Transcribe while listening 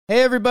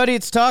Hey everybody,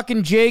 it's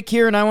Talkin' Jake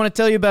here, and I want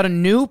to tell you about a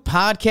new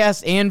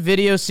podcast and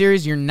video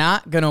series you're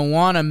not going to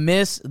want to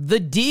miss. The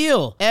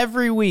Deal.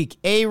 Every week,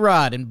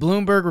 A-Rod and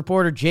Bloomberg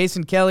reporter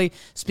Jason Kelly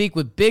speak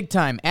with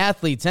big-time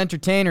athletes,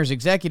 entertainers,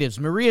 executives,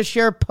 Maria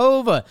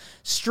Sharapova,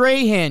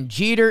 Strahan,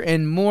 Jeter,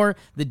 and more.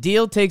 The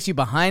Deal takes you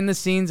behind the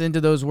scenes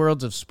into those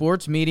worlds of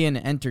sports, media, and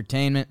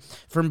entertainment.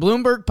 From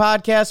Bloomberg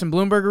Podcasts and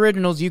Bloomberg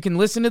Originals, you can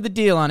listen to The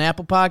Deal on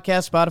Apple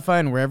Podcasts, Spotify,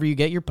 and wherever you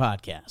get your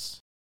podcasts.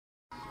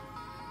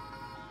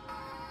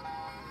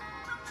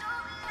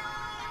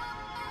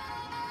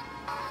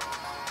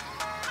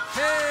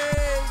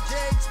 Hey,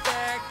 Jake's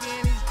back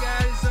and he's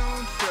got his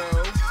own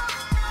show.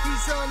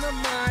 He's on the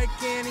mic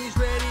and he's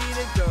ready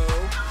to go.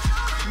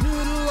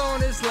 Noodle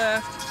on his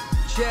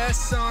left,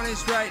 Jess on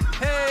his right.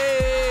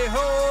 Hey,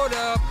 hold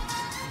up,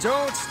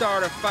 don't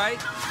start a fight.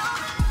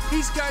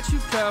 He's got you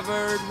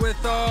covered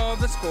with all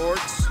the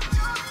sports.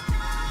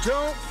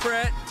 Don't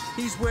fret,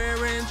 he's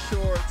wearing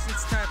shorts.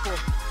 It's time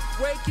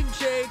for Waking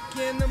Jake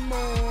in the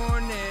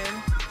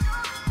morning,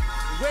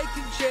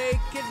 Waking Jake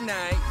at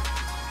night.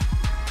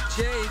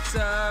 Jake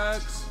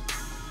sucks.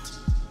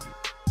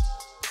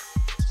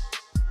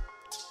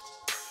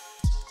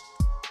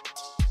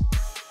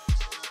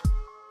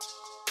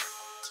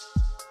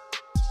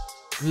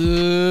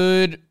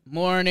 Good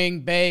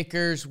morning,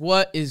 Bakers.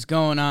 What is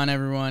going on,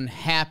 everyone?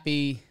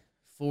 Happy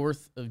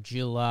 4th of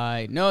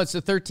July. No, it's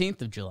the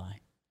 13th of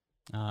July.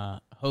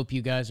 Hope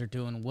you guys are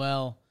doing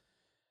well.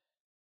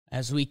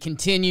 As we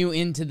continue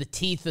into the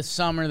teeth of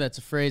summer, that's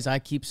a phrase I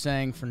keep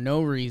saying for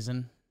no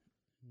reason.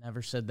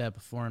 Never said that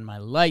before in my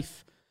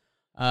life,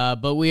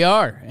 but we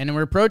are, and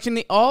we're approaching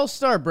the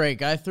All-Star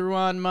break. I threw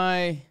on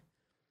my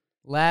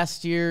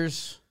last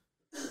year's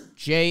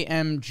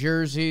JM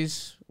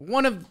jerseys,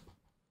 one of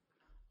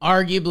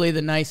arguably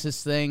the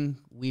nicest thing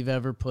we've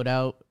ever put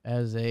out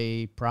as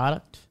a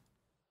product.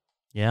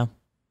 Yeah.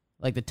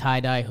 Like the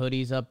tie-dye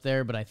hoodies up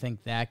there, but I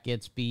think that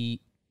gets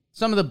beat.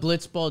 Some of the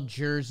Blitzball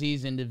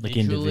jerseys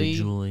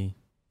individually.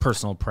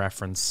 Personal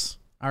preference.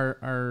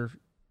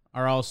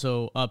 Are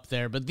also up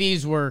there, but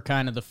these were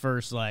kind of the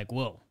first, like,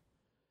 whoa.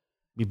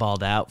 We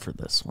balled out for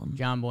this one.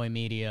 John Boy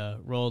Media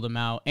rolled them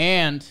out,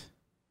 and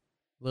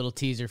little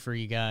teaser for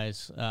you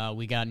guys,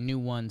 we got new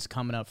ones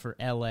coming up for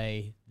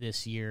LA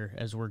this year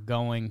as we're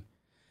going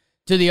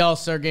to the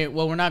All-Star Game.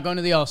 Well, we're not going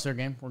to the All-Star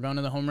Game. We're going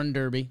to the Home Run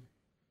Derby,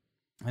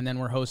 and then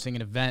we're hosting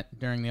an event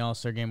during the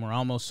All-Star Game. We're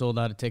almost sold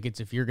out of tickets.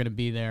 If you're going to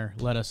be there,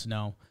 let us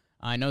know.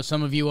 I know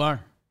some of you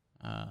are.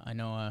 I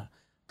know a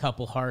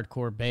couple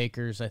hardcore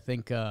bakers. I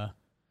think...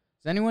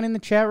 Is anyone in the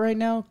chat right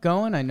now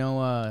going? I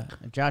know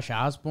Josh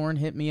Osborne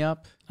hit me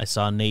up. I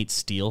saw Nate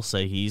Steele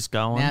say he's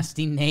going.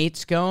 Nasty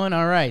Nate's going.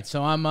 All right,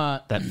 so I'm...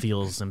 that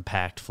feels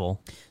impactful.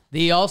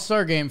 The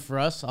All-Star Game for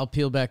us. I'll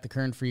peel back the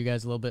curtain for you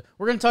guys a little bit.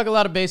 We're going to talk a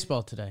lot of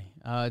baseball today.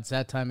 It's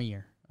that time of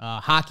year.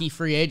 Hockey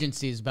free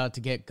agency is about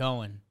to get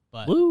going,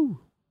 but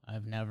Woo.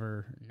 I've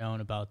never known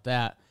about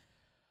that.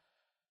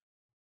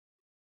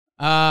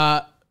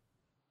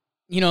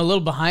 You know, a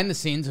little behind the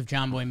scenes of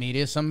John Boy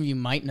Media. Some of you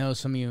might know,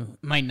 some of you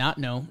might not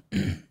know.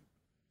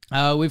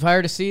 We've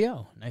hired a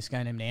CEO, nice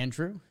guy named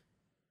Andrew.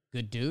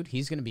 Good dude.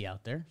 He's going to be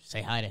out there.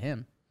 Say hi to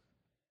him.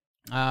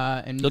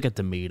 And you'll get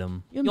to meet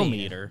him. You'll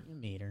meet her.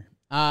 You'll meet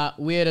her.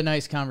 We had a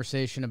nice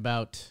conversation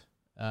about,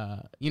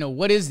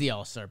 what is the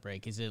All-Star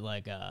break? Is it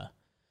like a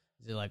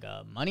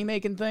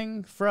money-making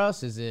thing for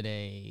us? Is it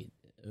a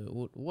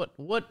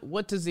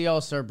what does the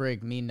All-Star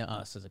break mean to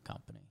us as a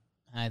company?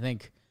 I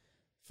think.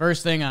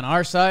 First thing on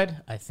our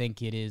side, I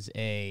think it is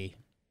it's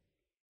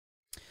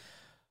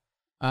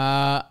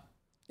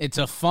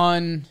a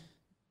fun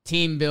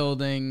team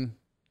building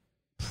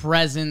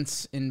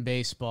presence in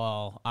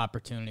baseball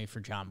opportunity for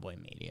John Boy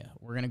Media.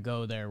 We're going to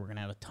go there. We're going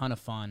to have a ton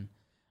of fun.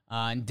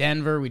 In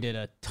Denver, we did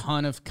a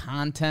ton of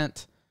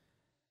content.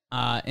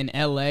 In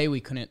LA, we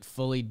couldn't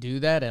fully do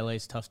that. LA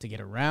is tough to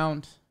get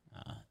around.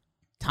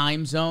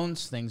 Time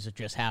zones, things are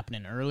just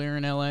happening earlier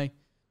in LA.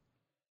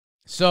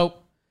 So,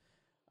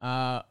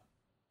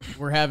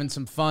 we're having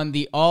some fun.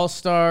 The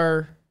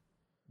All-Star,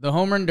 the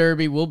Home Run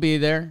Derby will be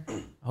there.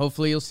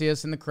 Hopefully you'll see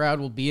us in the crowd.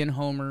 We'll be in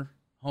Homer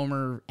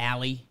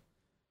Alley.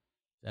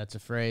 That's a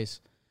phrase.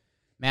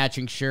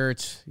 Matching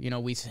shirts. You know,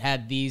 we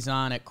had these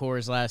on at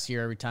Coors last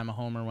year. Every time a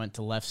homer went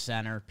to left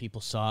center, people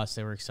saw us.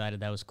 They were excited.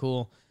 That was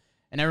cool.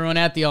 And everyone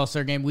at the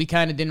All-Star Game, we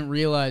kind of didn't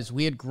realize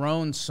we had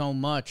grown so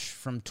much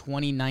from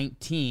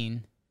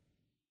 2019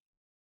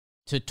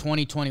 to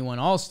 2021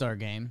 All-Star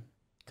Game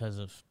because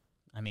of,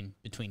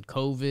 between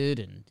COVID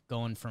and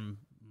going from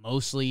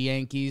mostly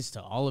Yankees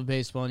to all of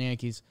baseball and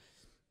Yankees,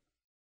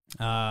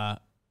 that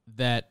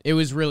it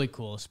was really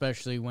cool,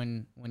 especially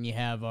when you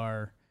have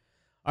our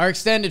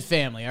extended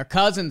family, our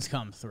cousins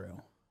come through.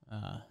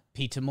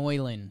 Peter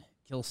Moylan,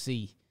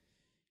 Kelsey,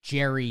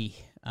 Jerry,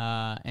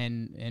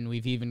 and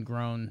we've even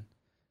grown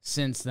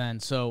since then.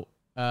 So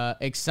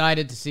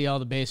excited to see all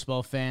the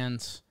baseball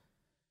fans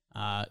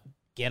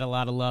get a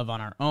lot of love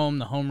on our own.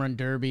 The Home Run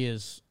Derby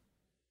is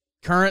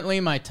currently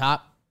my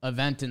top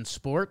event in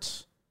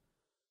sports.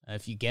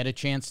 If you get a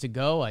chance to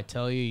go, I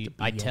tell you,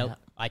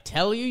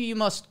 you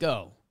must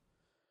go.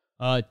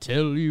 I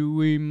tell you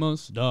we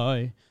must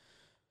die.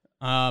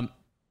 A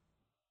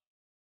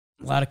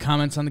lot of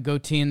comments on the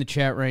goatee in the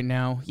chat right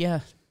now.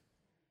 Yeah,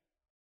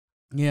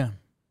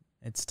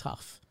 it's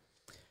tough.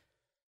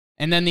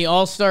 And then the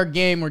All-Star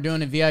Game, we're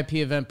doing a VIP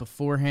event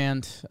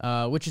beforehand,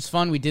 which is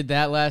fun. We did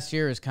that last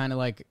year. It was kind of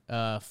like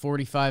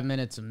 45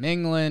 minutes of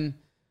mingling.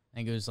 I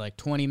think it was like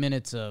 20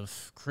 minutes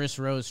of Chris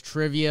Rose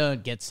trivia,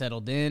 get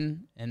settled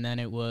in. And then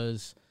it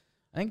was,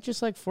 I think,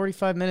 just like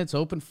 45 minutes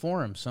open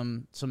forum,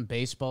 some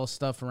baseball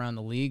stuff around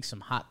the league, some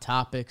hot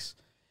topics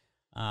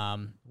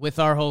with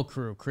our whole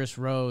crew. Chris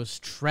Rose,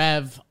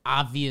 Trev,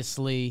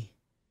 obviously,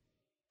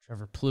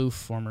 Trevor Plouffe,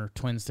 former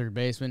Twins third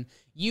baseman.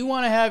 You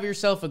want to have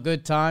yourself a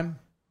good time?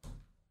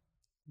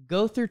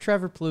 Go through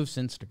Trevor Plouffe's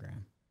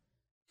Instagram.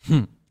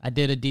 I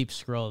did a deep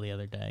scroll the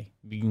other day.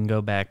 You can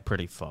go back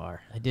pretty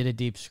far. I did a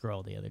deep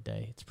scroll the other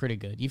day. It's pretty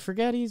good. You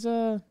forget he's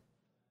a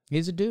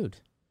dude.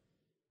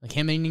 Like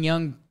him and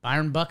young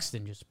Byron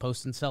Buxton just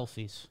posting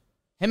selfies.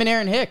 Him and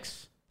Aaron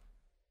Hicks.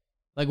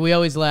 Like we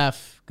always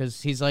laugh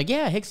because he's like,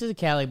 yeah, Hicks is a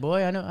Cali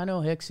boy. I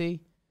know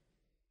Hicksy.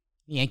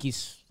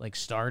 Yankees like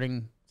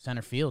starting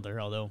center fielder,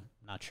 although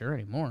not sure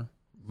anymore.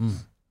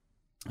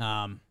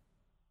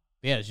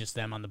 Yeah, it's just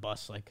them on the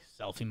bus, like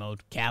selfie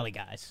mode. Cali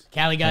guys.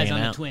 Cali guys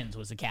on the Twins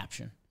was the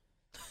caption.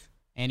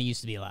 And he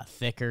used to be a lot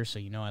thicker, so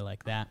you know I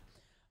like that.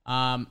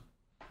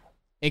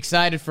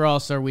 Excited for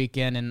All-Star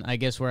Weekend, and I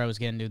guess where I was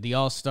getting to, the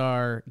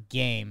All-Star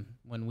Game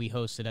when we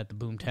hosted at the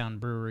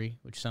Boomtown Brewery,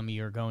 which some of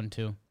you are going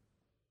to.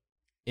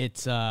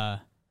 It's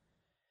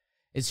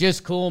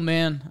just cool,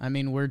 man. I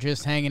mean, we're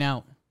just hanging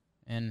out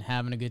and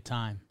having a good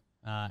time.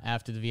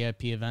 After the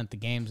VIP event, the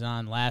game's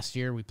on. Last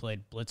year, we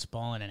played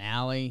blitzball in an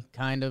alley,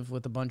 kind of,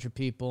 with a bunch of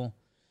people.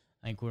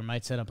 I think we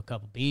might set up a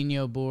couple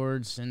Beano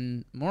boards,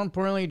 and more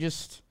importantly,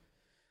 just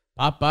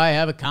pop by,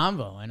 have a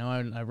convo. I know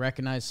I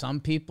recognize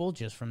some people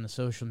just from the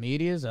social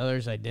medias,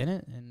 others I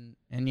didn't,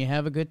 and you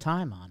have a good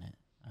time on it.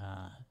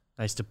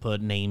 Nice to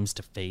put names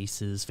to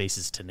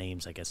faces to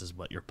names, I guess is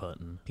what you're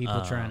putting.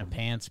 People trying to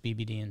pants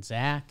BBD and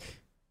Zach.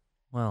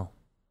 Well,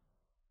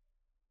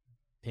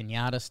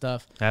 Pinata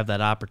stuff. Have that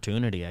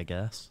opportunity, I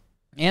guess.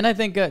 And I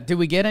think, did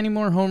we get any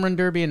more Home Run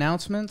Derby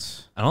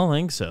announcements? I don't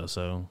think so.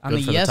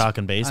 Good for the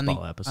Talking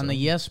Baseball episode. On the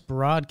Yes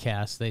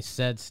broadcast, they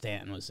said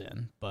Stanton was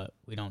in, but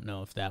we don't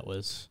know if that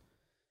was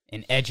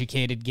an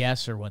educated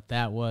guess or what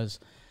that was.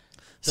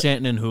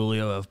 Stanton and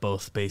Julio have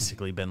both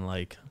basically been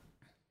like,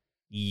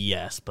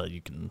 yes, but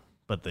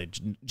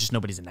just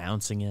nobody's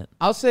announcing it.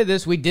 I'll say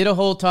this. We did a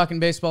whole Talking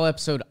Baseball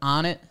episode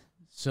on it,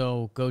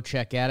 so go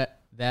check that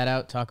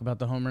out. Talk about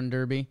the Home Run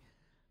Derby.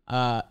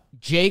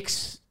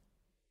 Jake's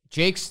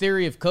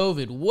theory of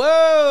COVID.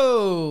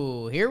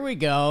 Whoa, here we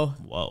go.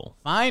 Whoa.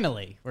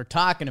 Finally, we're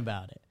talking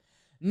about it.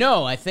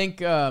 No, I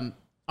think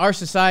our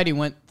society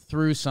went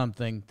through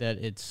something that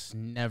it's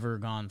never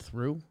gone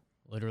through.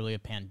 Literally a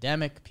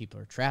pandemic. People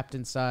are trapped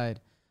inside.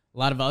 A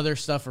lot of other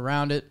stuff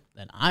around it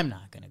that I'm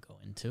not going to go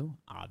into,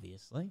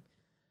 obviously.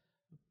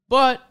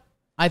 But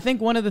I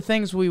think one of the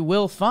things we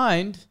will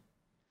find,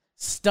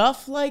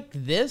 stuff like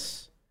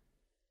this,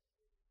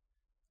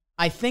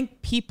 I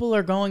think people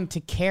are going to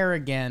care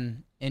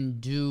again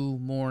and do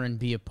more and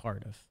be a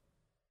part of.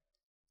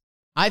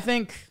 I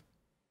think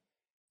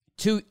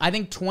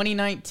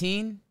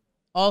 2019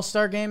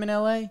 All-Star Game in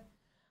LA,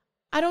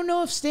 I don't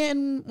know if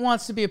Stanton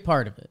wants to be a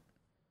part of it.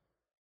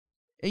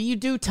 You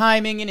do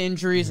timing and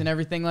injuries and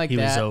everything like that.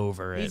 He was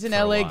over it. He's an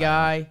LA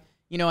guy.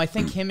 You know, I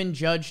think him and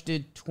Judge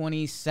did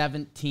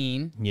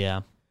 2017.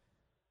 Yeah.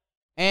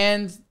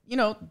 And, you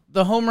know,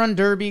 the Home Run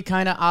Derby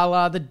kind of a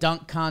la the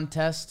dunk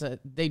contest.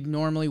 They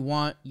normally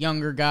want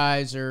younger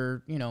guys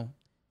or, you know,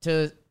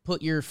 to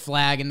put your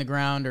flag in the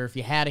ground, or if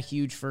you had a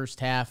huge first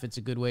half, it's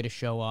a good way to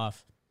show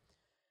off.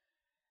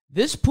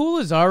 This pool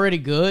is already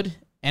good,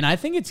 and I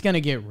think it's going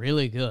to get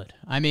really good.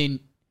 I mean,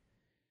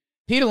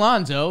 Pete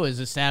Alonso is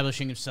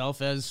establishing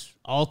himself as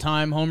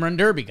all-time Home Run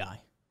Derby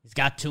guy. He's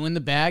got 2 in the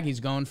bag.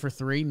 He's going for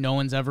 3. No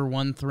one's ever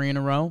won 3 in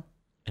a row.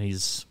 And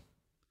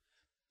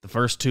the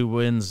first 2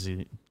 wins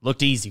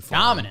looked easy for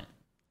him.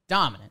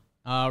 Dominant.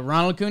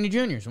 Ronald Acuna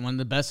Jr. is one of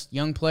the best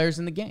young players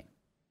in the game.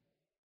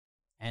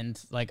 And,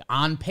 like,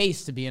 on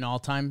pace to be an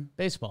all-time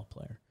baseball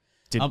player.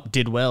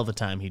 Did well the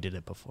time he did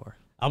it before.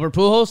 Albert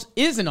Pujols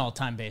is an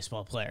all-time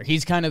baseball player.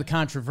 He's kind of the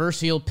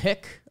controversial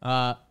pick.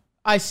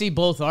 I see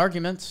both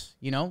arguments,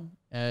 you know.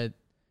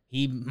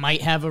 He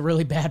might have a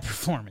really bad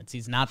performance.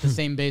 He's not the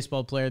same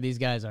baseball player these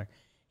guys are.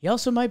 He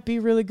also might be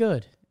really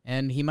good,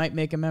 and he might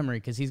make a memory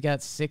because he's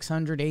got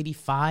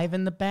 685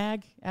 in the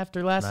bag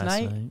after last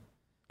night.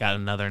 Got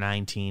another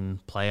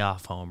 19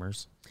 playoff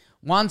homers.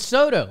 Juan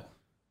Soto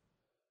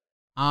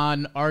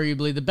on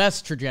arguably the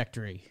best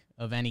trajectory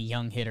of any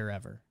young hitter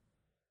ever.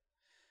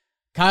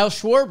 Kyle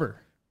Schwarber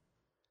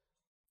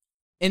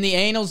in the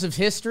annals of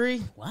history.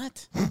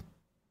 What?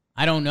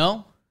 I don't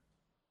know.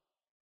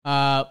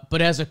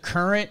 But as a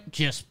current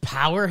just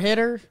power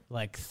hitter,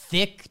 like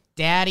thick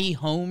daddy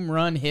home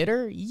run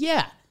hitter,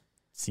 yeah.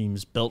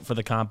 Seems built for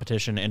the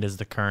competition and is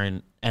the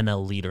current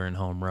NL leader in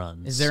home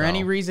runs. Is there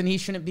any reason he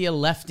shouldn't be a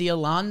lefty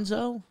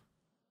Alonso?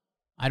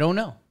 I don't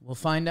know. We'll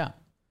find out.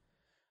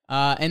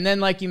 And then,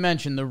 like you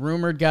mentioned, the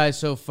rumored guys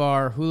so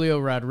far, Julio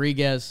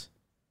Rodriguez.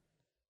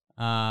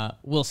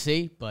 We'll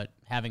see, but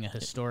having a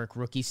historic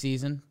rookie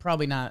season.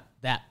 Probably not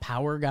that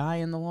power guy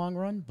in the long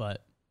run,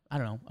 but I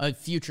don't know, a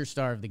future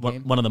star of the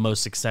game. One of the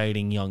most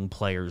exciting young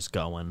players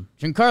going.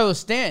 Giancarlo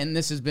Stanton,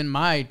 this has been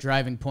my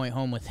driving point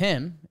home with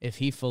him, if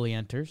he fully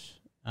enters.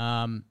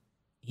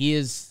 He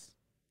is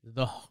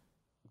the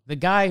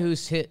guy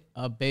who's hit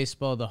a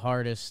baseball the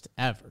hardest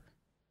ever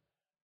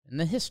in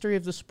the history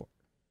of the sport.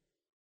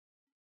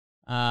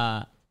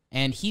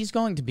 And he's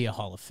going to be a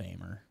Hall of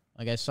Famer.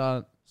 Like, I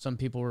saw some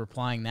people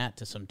replying that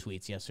to some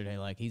tweets yesterday.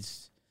 Like,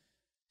 he's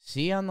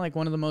on like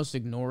one of the most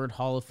ignored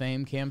Hall of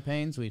Fame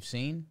campaigns we've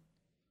seen.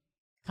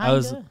 I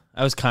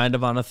was kind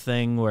of on a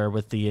thing where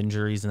with the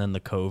injuries and then the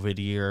COVID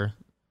year,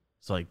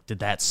 it's like, did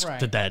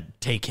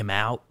that take him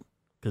out?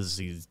 Because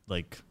he's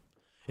like,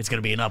 it's going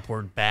to be an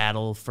uphill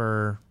battle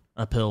for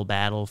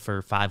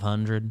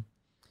 500.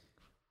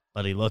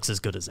 But he looks as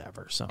good as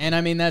ever. So, and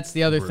I mean, that's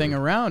the other thing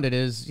around it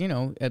is,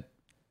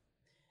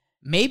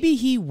 maybe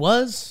he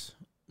was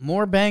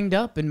more banged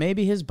up and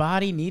maybe his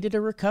body needed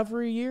a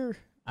recovery year.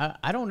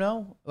 I don't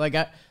know. Like,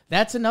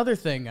 that's another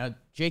thing.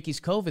 Jakey's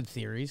COVID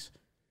theories.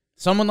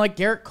 Someone like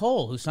Garrett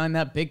Cole, who signed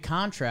that big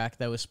contract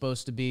that was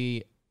supposed to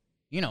be,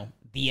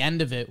 the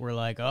end of it. We're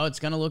like, oh, it's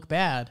going to look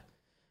bad.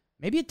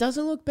 Maybe it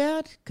doesn't look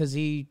bad because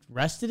he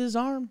rested his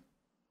arm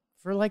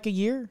for like a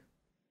year.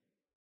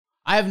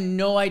 I have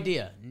no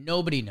idea.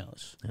 Nobody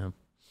knows. Yeah.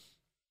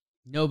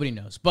 Nobody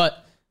knows.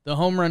 But the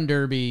home run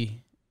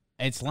derby,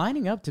 it's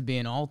lining up to be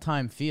an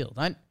all-time field.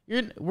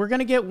 We're going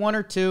to get one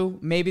or two.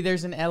 Maybe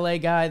there's an LA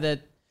guy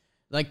that,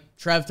 like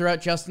Trev threw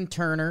out Justin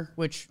Turner,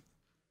 which,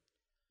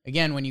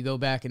 again, when you go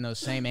back in those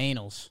same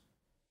annals,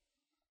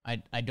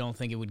 I don't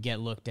think it would get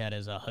looked at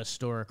as a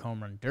historic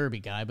home run derby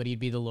guy, but he'd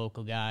be the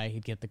local guy.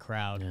 He'd get the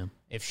crowd. Yeah.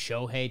 If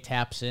Shohei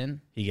taps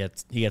in. He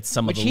gets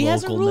some of the localness. Which he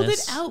hasn't ruled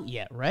it out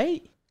yet,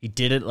 right? He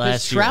did it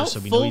last year, so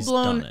we know he's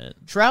done it.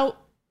 Trout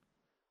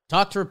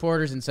talked to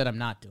reporters and said, I'm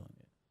not doing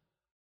it.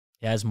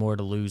 He has more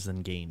to lose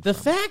than gain. The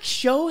fact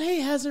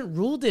Shohei hasn't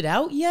ruled it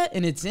out yet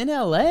and it's in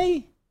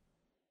L.A.?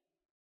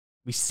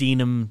 We've seen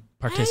him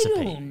participate.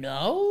 I don't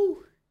know.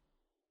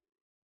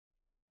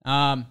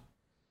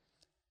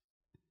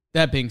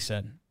 That being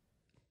said,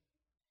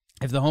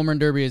 if the home run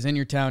derby is in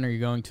your town or you're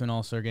going to an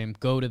All-Star game,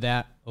 go to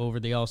that over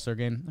the All-Star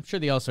game. I'm sure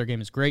the All-Star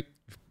game is great.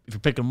 If you're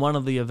picking one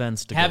of the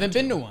events to Haven't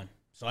been to one,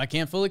 so I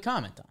can't fully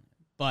comment on it.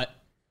 But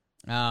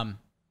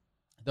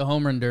the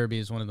home run derby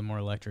is one of the more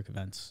electric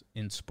events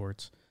in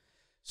sports.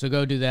 So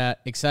go do that.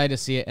 Excited to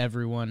see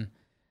everyone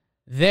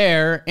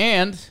there.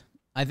 And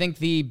I think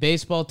the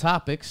baseball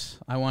topics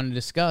I want to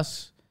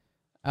discuss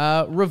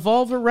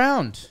revolve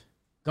around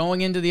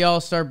going into the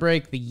All-Star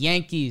break, the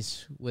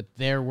Yankees with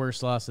their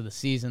worst loss of the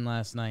season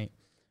last night.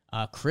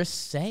 Chris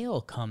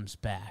Sale comes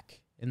back,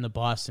 and the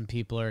Boston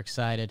people are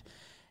excited.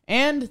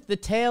 And the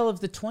tale of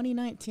the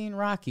 2019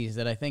 Rockies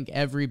that I think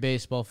every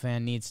baseball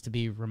fan needs to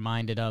be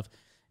reminded of.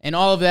 And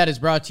all of that is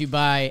brought to you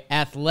by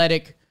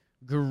Athletic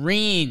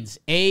Greens,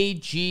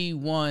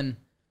 AG1.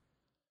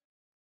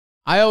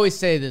 I always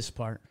say this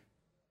part.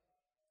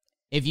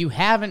 If you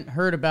haven't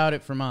heard about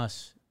it from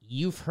us,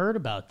 you've heard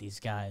about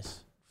these guys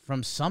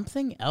from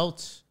something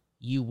else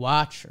you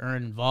watch or are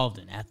involved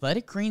in.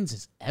 Athletic Greens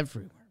is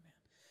everywhere, man.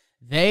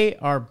 They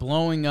are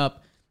blowing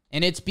up,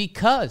 and it's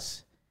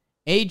because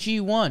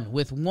AG1,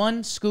 with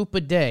one scoop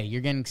a day,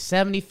 you're getting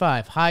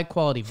 75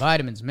 high-quality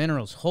vitamins,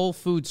 minerals, whole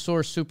food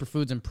source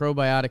superfoods, and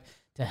probiotic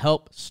to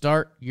help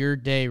start your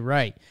day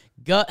right.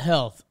 Gut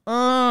health,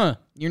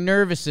 your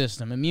nervous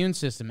system, immune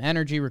system,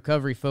 energy,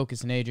 recovery,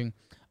 focus, and aging,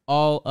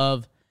 all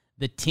of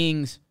the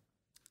tings.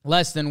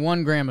 Less than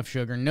 1 gram of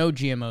sugar, no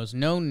GMOs,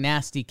 no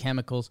nasty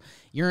chemicals.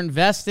 You're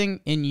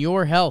investing in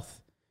your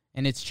health,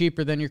 and it's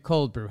cheaper than your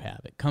cold brew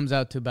habit. Comes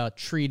out to about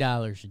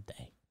 $3 a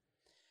day.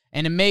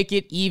 And to make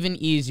it even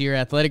easier,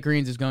 Athletic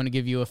Greens is going to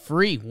give you a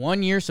free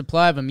 1-year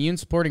supply of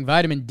immune-supporting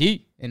vitamin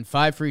D and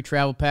 5 free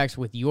travel packs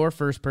with your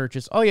first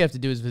purchase. All you have to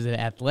do is visit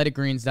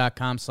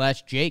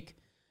athleticgreens.com/Jake.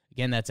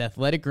 Again, that's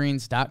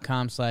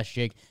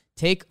athleticgreens.com/Jake.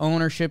 Take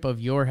ownership of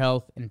your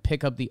health and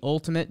pick up the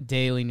ultimate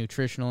daily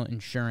nutritional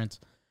insurance.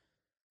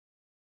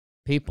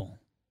 People,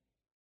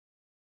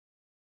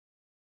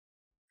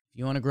 if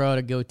you want to grow out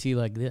a goatee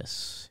like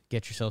this,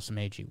 get yourself some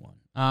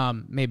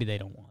AG1. Maybe they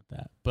don't want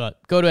that,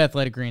 but go to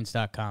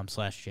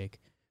athleticgreens.com/Jake.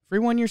 Free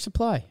 1-year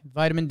supply,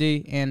 vitamin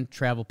D and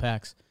travel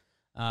packs.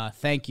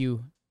 Thank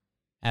you,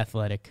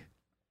 Athletic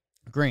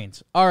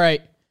Greens. All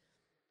right.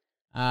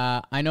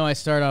 I know I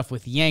start off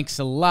with Yanks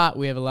a lot.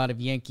 We have a lot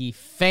of Yankee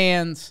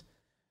fans.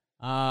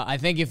 I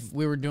think if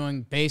we were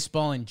doing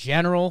baseball in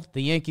general,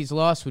 the Yankees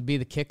loss would be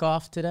the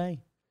kickoff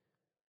today.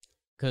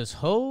 Because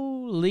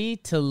holy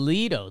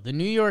Toledo, the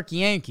New York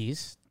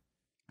Yankees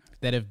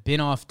that have been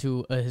off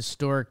to a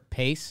historic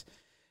pace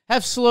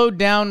have slowed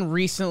down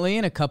recently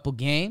in a couple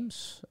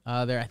games.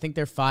 I think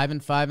they're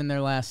 5-5 in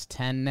their last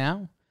 10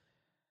 now.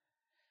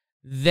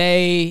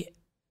 2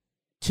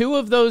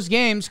 of those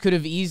games could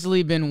have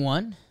easily been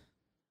won.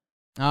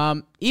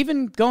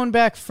 Even going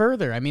back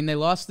further, I mean, they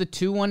lost the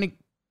 2-1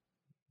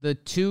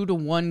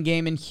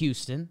 game in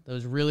Houston. That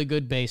was really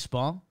good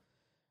baseball.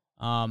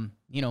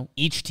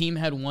 Each team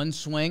had one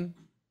swing.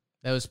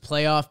 That was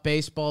playoff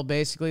baseball,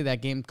 basically.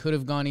 That game could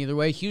have gone either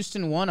way.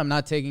 Houston won. I'm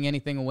not taking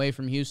anything away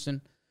from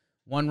Houston.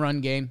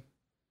 1-run game.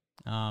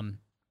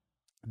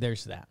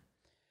 There's that.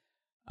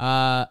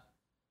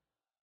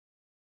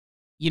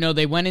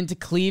 They went into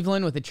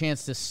Cleveland with a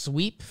chance to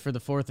sweep for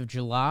the 4th of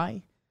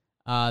July.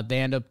 They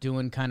end up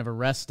doing kind of a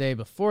rest day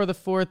before the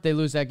 4th. They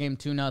lose that game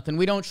 2-0.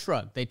 We don't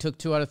shrug. They took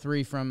 2 out of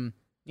 3 from,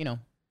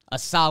 a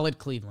solid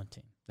Cleveland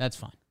team. That's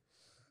fine.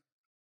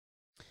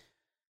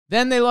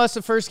 Then they lost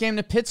the first game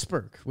to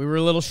Pittsburgh. We were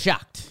a little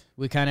shocked.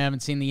 We kind of haven't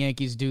seen the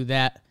Yankees do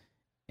that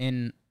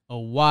in a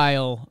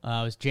while. It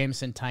was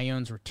Jameson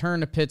Taillon's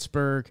return to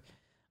Pittsburgh.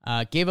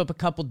 Gave up a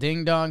couple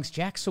ding-dongs.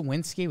 Jack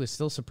Sawinski was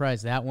still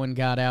surprised that one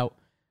got out.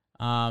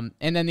 And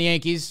then the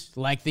Yankees,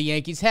 like the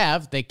Yankees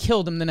have, they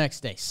killed them the next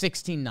day,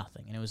 16-0.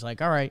 And it was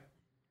like, all right,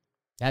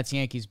 that's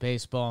Yankees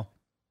baseball.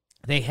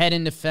 They head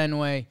into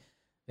Fenway.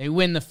 They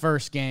win the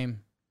first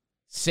game,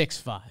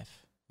 6-5.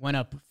 Went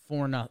up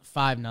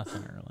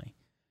 5-0 early.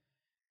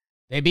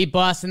 They beat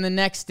Boston the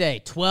next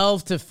day,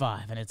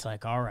 12-5. And it's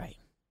like, all right,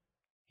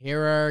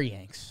 here are our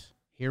Yanks.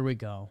 Here we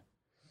go.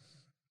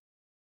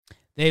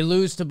 They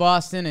lose to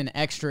Boston in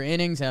extra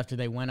innings after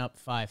they went up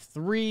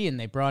 5-3, and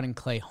they brought in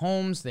Clay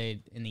Holmes.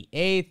 In the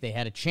 8th, they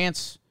had a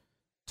chance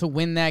to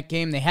win that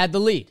game. They had the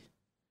lead.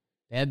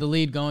 They had the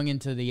lead going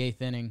into the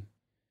 8th inning.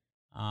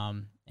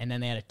 And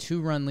then they had a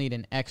 2-run lead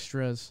in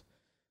extras.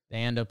 They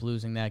end up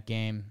losing that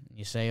game.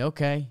 You say,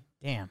 okay,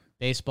 damn,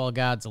 baseball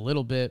gods a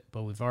little bit,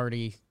 but we've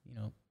already,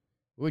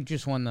 we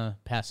just won the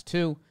past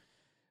 2.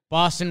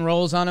 Boston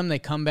rolls on them. They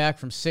come back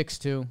from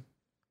 6-2.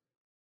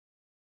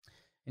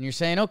 And you're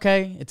saying,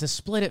 okay, it's a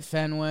split at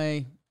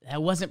Fenway.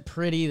 That wasn't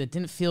pretty. That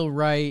didn't feel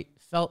right.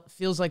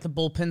 Feels like the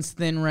bullpen's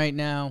thin right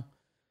now.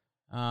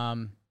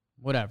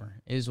 Whatever.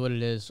 It is what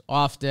it is.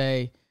 Off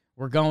day.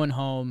 We're going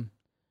home.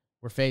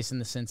 We're facing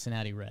the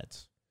Cincinnati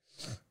Reds.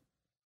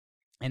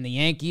 And the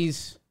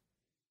Yankees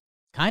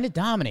kind of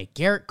dominate.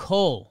 Garrett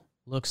Cole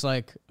looks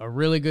like a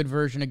really good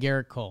version of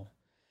Garrett Cole.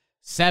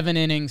 7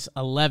 innings,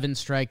 11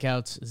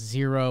 strikeouts,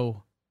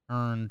 0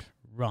 earned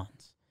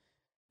runs.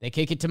 They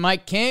kick it to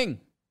Mike King.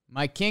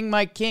 Mike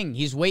King.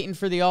 He's waiting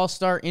for the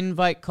All-Star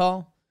invite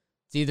call.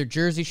 It's either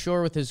Jersey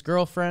Shore with his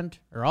girlfriend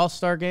or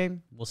All-Star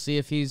game. We'll see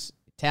if he's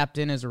tapped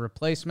in as a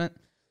replacement.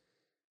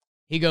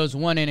 He goes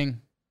 1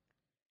 inning,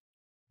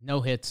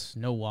 no hits,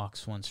 no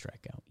walks, 1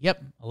 strikeout.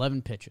 Yep,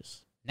 11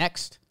 pitches.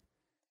 Next,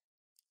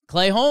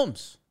 Clay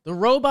Holmes, the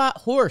robot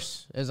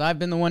horse, as I've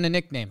been the one to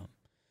nickname him.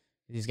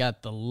 He's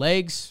got the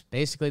legs,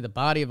 basically the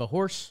body of a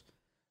horse,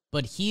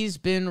 but he's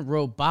been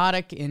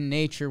robotic in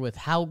nature with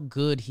how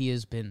good he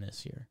has been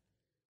this year.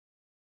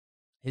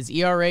 His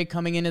ERA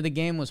coming into the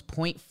game was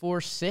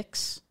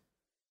 .46.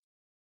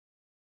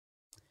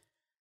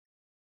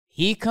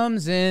 He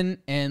comes in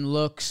and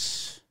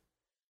looks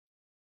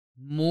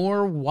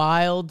more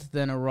wild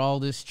than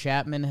Aroldis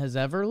Chapman has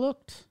ever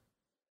looked.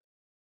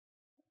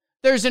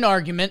 There's an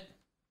argument.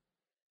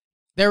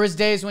 There was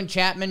days when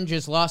Chapman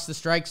just lost the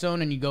strike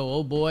zone and you go,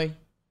 oh boy.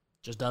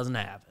 Just doesn't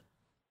have it.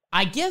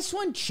 I guess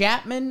when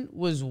Chapman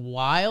was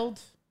wild,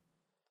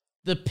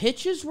 the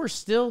pitches were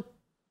still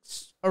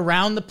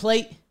around the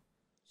plate.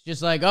 It's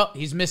just like, oh,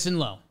 he's missing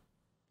low.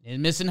 He's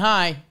missing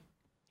high.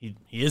 He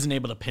isn't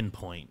able to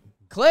pinpoint.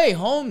 Clay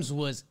Holmes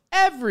was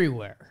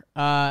everywhere.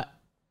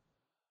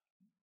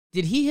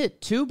 Did he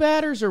hit 2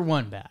 batters or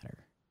 1 batter?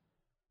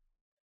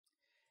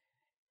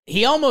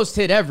 He almost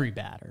hit every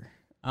batter.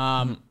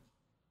 And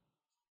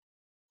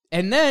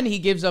then he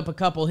gives up a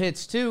couple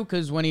hits, too,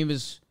 because when he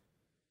was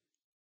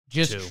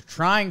just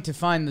trying to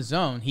find the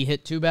zone, he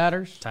hit 2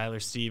 batters.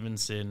 Tyler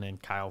Stevenson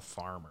and Kyle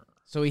Farmer.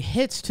 So he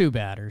hits 2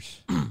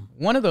 batters.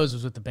 One of those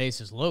was with the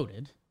bases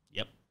loaded.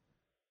 Yep.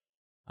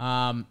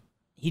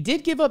 He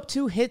did give up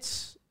 2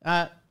 hits.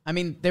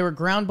 They were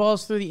ground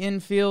balls through the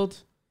infield.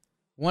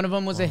 One of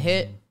them was a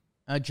hit.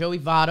 Joey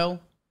Votto.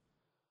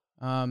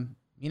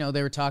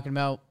 They were talking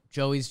about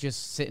Joey's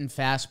just sitting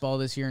fastball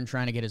this year and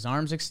trying to get his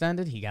arms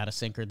extended. He got a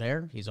sinker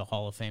there. He's a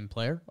Hall of Fame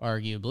player,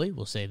 arguably.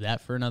 We'll save that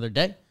for another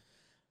day.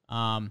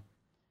 And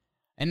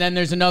then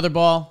there's another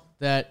ball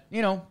that,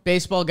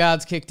 baseball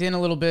gods kicked in a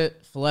little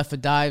bit.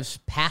 Falefa dives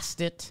past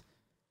it.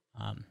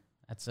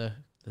 That's a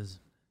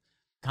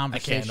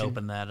conversation. I can't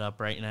open that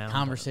up right now.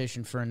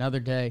 Conversation for another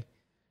day.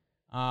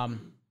 I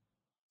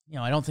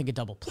don't think a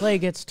double play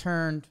gets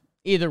turned.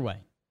 Either way,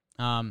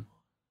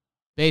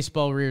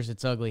 baseball rears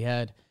its ugly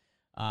head.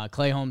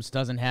 Clay Holmes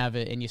doesn't have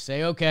it, and you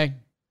say, okay,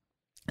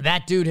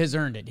 that dude has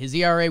earned it. His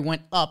ERA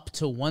went up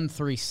to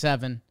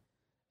 1.37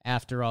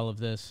 after all of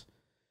this.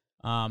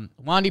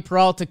 Wandy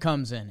Peralta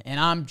comes in, and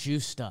I'm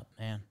juiced up,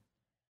 man.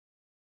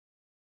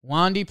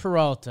 Wandy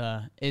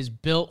Peralta is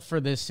built for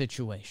this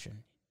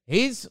situation.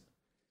 He's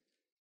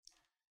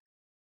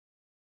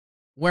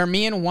where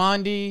me and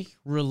Wandy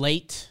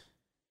relate.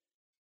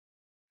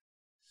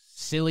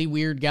 Silly,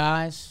 weird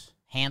guys,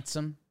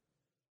 handsome.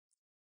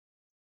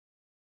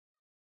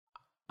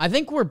 I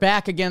think we're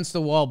back against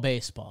the wall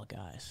baseball,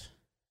 guys.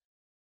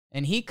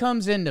 And he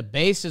comes into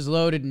bases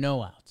loaded,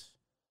 no outs.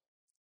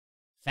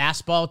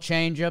 Fastball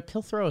changeup.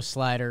 He'll throw a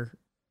slider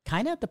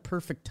kind of at the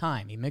perfect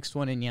time. He mixed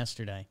one in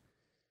yesterday.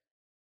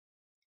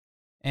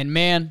 And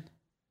man,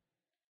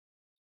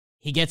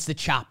 he gets the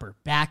chopper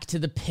back to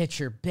the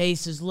pitcher.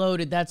 Bases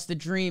loaded. That's the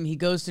dream. He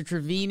goes to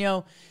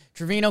Trevino.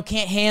 Trevino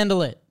can't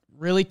handle it.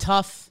 Really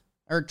tough.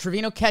 Or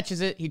Trevino catches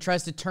it. He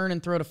tries to turn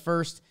and throw to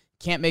first.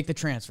 Can't make the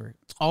transfer.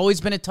 It's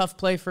always been a tough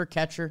play for a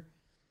catcher.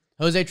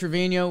 Jose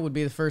Trevino would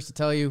be the first to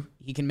tell you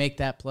he can make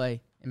that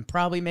play and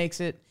probably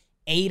makes it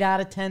 8 out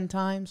of 10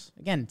 times.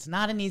 Again, it's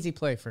not an easy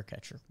play for a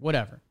catcher.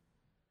 Whatever.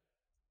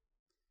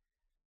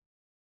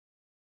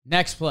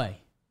 Next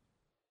play.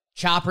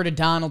 Chopper to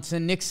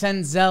Donaldson. Nick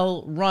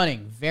Senzel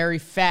running very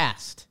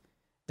fast.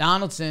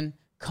 Donaldson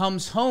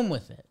comes home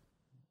with it.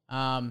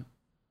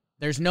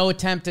 There's no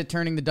attempt at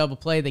turning the double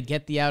play. They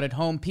get the out at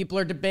home. People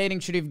are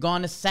debating, should he have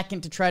gone to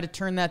second to try to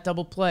turn that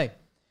double play?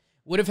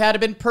 Would have had to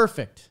been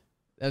perfect.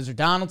 Those are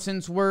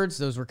Donaldson's words.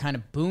 Those were kind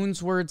of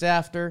Boone's words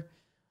after.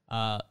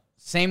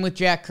 Same with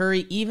Jack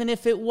Curry. Even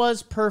if it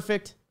was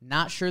perfect,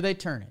 not sure they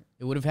turn it.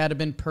 It would have had to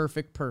been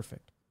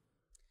perfect.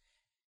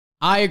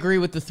 I agree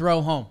with the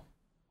throw home.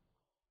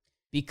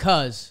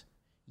 Because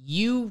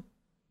you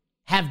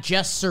have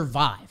just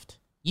survived.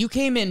 You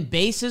came in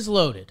bases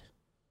loaded.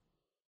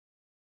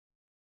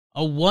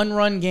 A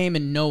 1-run game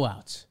and no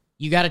outs.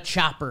 You got a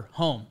chopper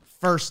home.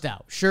 First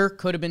out. Sure,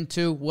 could have been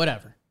 2,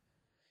 whatever.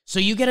 So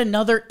you get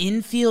another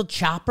infield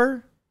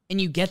chopper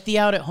and you get the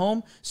out at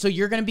home. So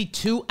you're going to be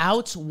 2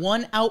 outs,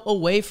 1 out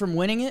away from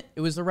winning it.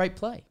 It was the right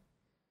play.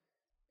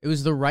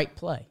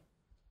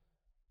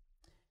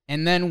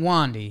 And then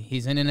Wandy.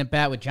 He's in an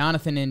at-bat with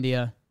Jonathan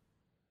India.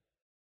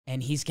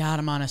 And he's got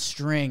him on a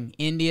string.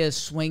 India is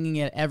swinging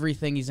at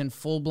everything. He's in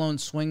full-blown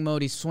swing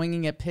mode. He's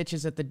swinging at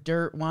pitches at the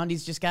dirt.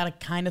 Wandy's just got to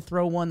kind of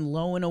throw one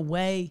low and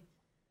away.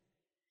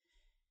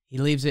 He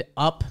leaves it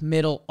up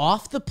middle,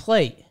 off the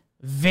plate.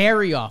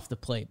 Very off the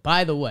plate.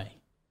 By the way,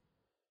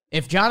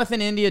 if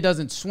Jonathan India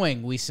doesn't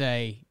swing, we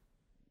say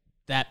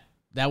that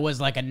was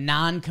like a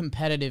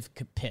non-competitive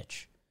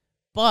pitch.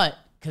 But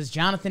because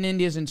Jonathan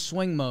India's in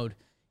swing mode,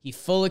 he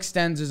full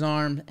extends his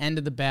arm, end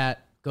of the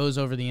bat, goes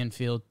over the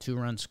infield,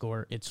 2-run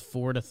score. It's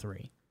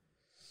 4-3.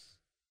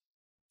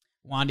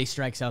 Wandy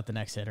strikes out the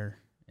next hitter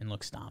and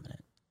looks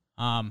dominant.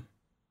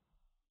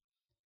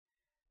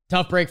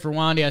 Tough break for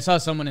Wandy. I saw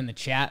someone in the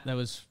chat that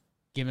was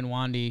giving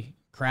Wandy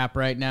crap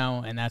right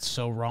now, and that's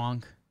so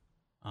wrong.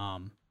 I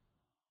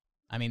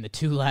mean, the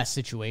 2 last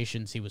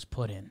situations he was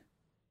put in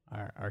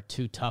are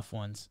 2 tough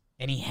ones,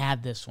 and he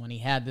had this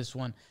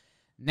one.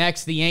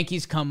 Next, the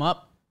Yankees come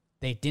up.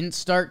 They didn't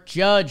start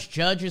Judge.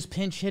 Judge is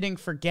pinch hitting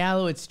for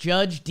Gallo. It's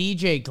Judge,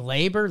 DJ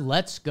Glaber.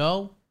 Let's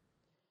go.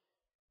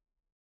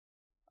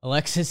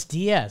 Alexis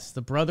Diaz,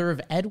 the brother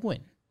of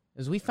Edwin,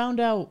 as we found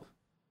out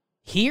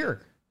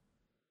here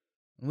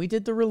when we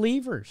did the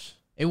relievers.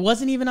 It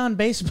wasn't even on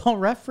Baseball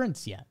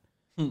Reference yet.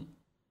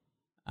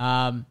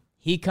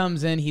 He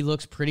comes in. He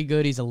looks pretty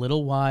good. He's a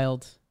little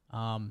wild.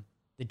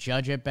 The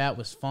Judge at bat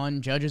was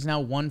fun. Judge is now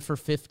 1 for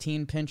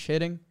 15 pinch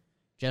hitting.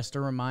 Just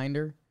a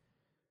reminder.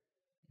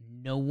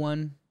 No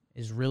one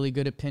is really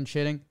good at pinch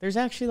hitting. There's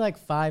actually like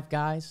 5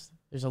 guys.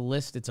 There's a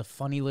list. It's a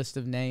funny list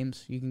of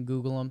names. You can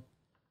Google them.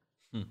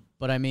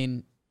 But I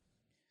mean,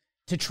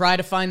 to try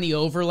to find the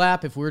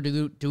overlap, if we were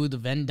to do the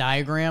Venn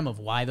diagram of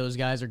why those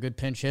guys are good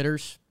pinch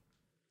hitters,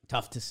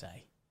 tough to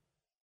say.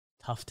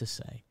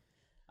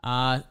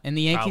 And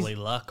the Yankees, probably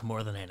luck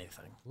more than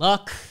anything.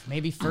 Luck,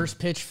 maybe first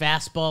pitch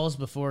fastballs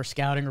before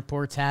scouting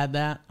reports had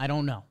that. I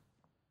don't know.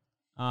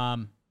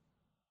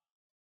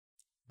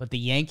 But the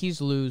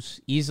Yankees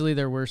lose easily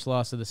their worst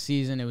loss of the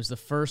season. It was the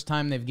first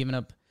time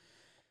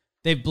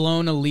they've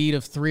blown a lead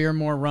of 3 or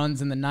more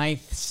runs in the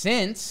 9th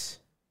since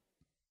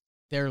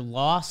their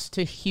loss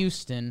to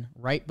Houston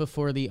right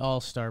before the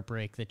All-Star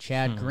break, the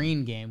Chad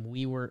Green game.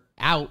 We were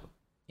out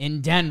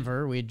in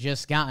Denver. We had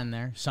just gotten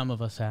there. Some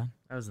of us had.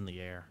 I was in the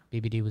air.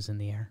 BBD was in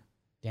the air.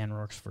 Dan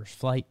Rourke's first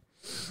flight.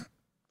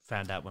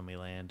 Found out when we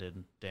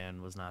landed.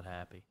 Dan was not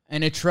happy.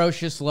 An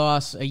atrocious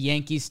loss. A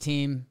Yankees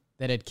team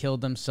that had killed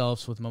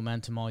themselves with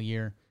momentum all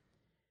year.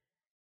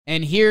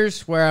 And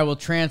here's where I will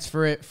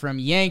transfer it from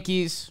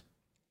Yankees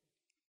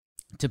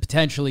to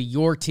potentially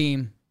your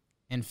team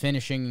and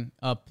finishing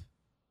up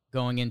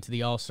going into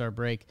the All-Star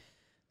break.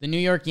 The New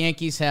York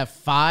Yankees have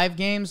 5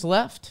 games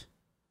left.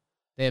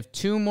 They have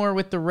 2 more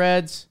with the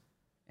Reds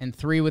and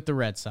 3 with the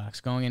Red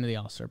Sox going into the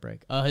All-Star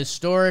break. A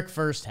historic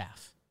first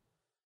half.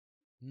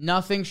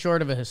 Nothing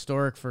short of a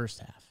historic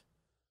first half.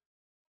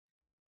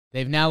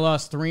 They've now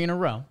lost 3 in a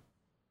row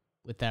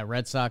with that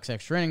Red Sox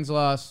extra innings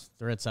loss,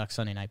 the Red Sox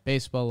Sunday Night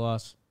Baseball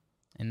loss,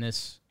 and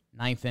this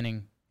 9th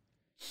inning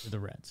to the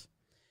Reds.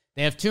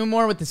 They have 2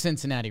 more with the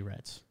Cincinnati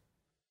Reds.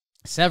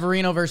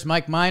 Severino versus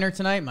Mike Minor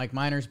tonight. Mike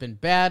Minor's been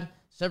bad.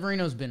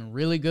 Severino's been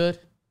really good.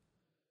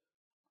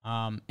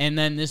 And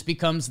then this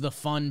becomes the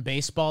fun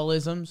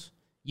baseballisms.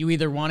 You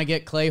either want to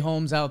get Clay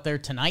Holmes out there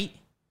tonight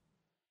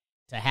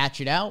to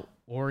hatch it out,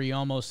 or you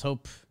almost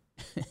hope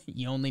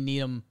You only need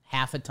them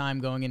half a time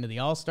going into the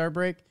All-Star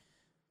break.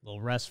 A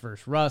little rest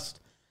versus rust.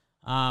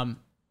 And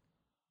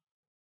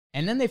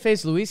then they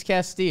face Luis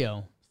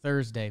Castillo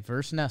Thursday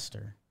versus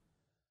Nestor.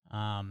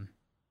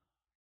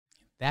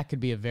 That could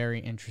be a very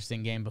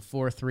interesting game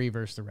before 3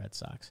 versus the Red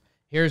Sox.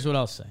 Here's what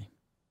I'll say.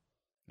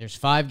 There's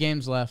 5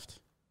 games left.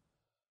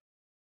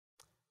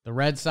 The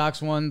Red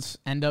Sox ones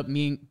end up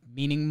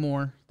meaning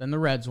more than the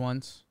Reds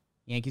ones.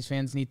 Yankees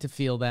fans need to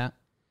feel that.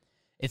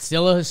 It's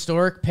still a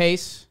historic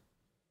pace.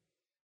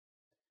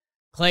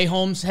 Clay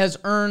Holmes has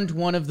earned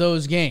one of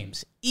those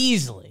games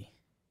easily.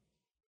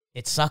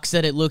 It sucks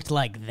that it looked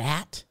like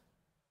that.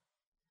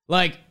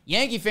 Like,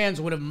 Yankee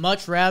fans would have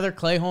much rather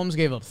Clay Holmes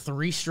gave up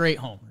 3 straight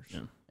homers.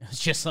 Yeah. It's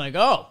just like,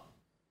 oh,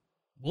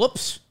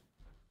 whoops,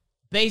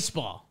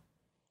 baseball.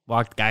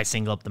 Walked guy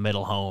single up the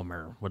middle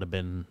homer would have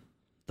been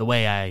the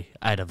way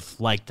I'd have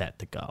liked that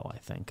to go, I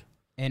think.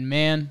 And,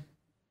 man,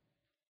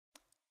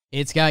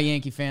 it's got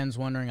Yankee fans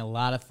wondering a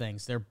lot of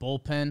things. Their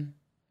bullpen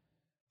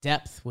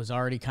depth was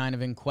already kind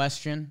of in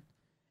question.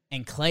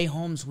 And Clay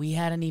Holmes, we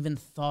hadn't even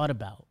thought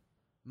about.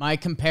 My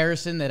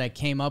comparison that I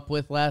came up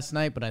with last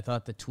night, but I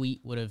thought the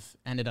tweet would have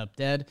ended up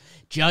dead.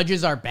 Judge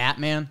is our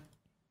Batman.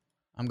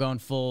 I'm going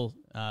full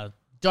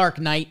Dark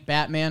Knight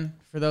Batman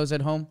for those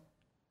at home.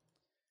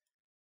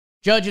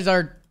 Judge is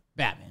our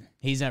Batman.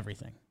 He's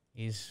everything.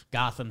 He's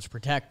Gotham's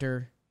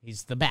protector.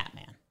 He's the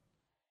Batman.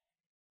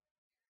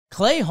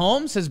 Clay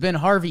Holmes has been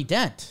Harvey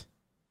Dent.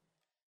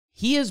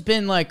 He has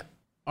been like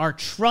our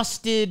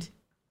trusted,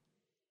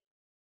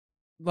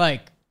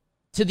 like,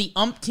 to the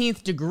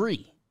umpteenth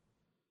degree.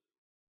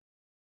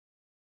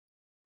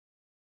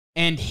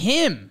 And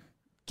him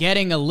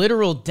getting a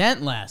literal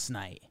dent last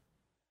night,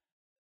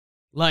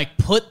 like,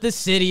 put the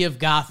city of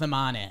Gotham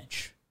on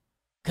edge.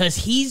 Because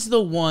he's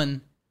the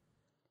one,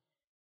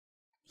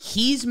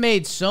 he's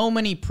made so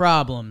many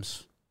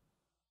problems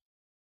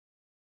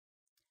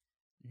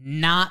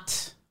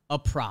not a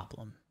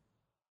problem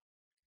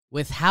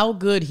with how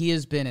good he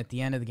has been at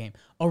the end of the game.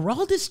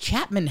 Aroldis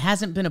Chapman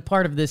hasn't been a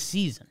part of this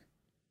season.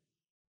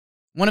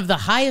 One of the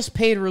highest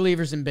paid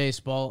relievers in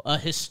baseball, a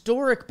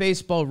historic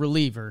baseball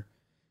reliever.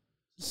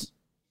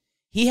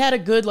 He had a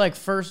good, like,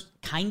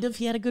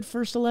 he had a good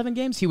first 11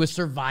 games. He was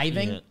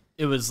surviving. Yeah.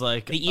 It was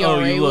like, the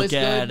ERA you look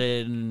at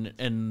it,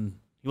 and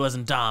he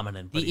wasn't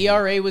dominant. The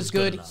ERA was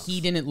good.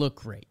 He didn't look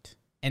great.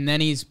 And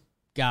then he's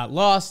got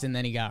lost, and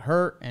then he got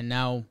hurt, and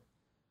now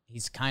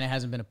he's kind of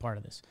hasn't been a part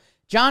of this.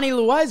 Johnny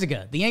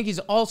Loizaga, the Yankees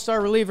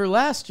all-star reliever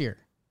last year.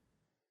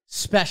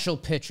 Special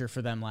pitcher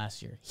for them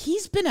last year.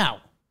 He's been out.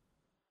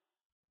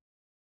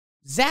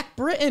 Zach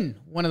Britton,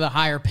 one of the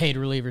higher-paid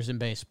relievers in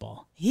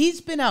baseball.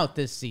 He's been out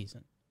this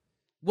season.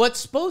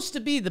 What's supposed to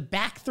be the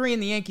back 3 in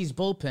the Yankees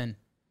bullpen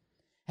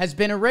has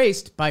been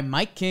erased by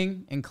Mike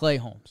King and Clay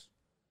Holmes.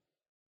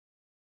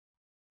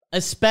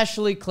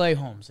 Especially Clay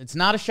Holmes. It's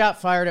not a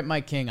shot fired at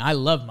Mike King. I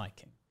love Mike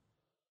King.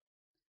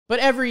 But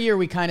every year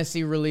we kind of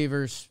see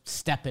relievers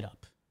step it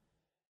up.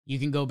 You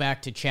can go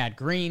back to Chad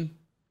Green.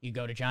 You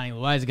go to Johnny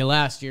Loizaga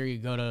last year. You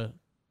go to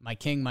Mike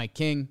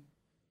King.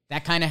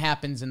 That kind of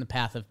happens in the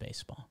path of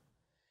baseball.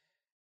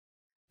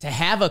 To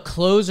have a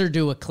closer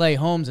do what Clay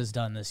Holmes has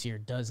done this year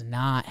does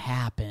not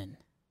happen.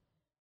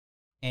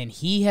 And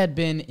he had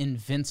been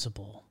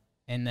invincible.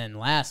 And then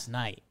last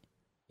night,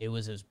 it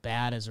was as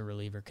bad as a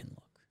reliever can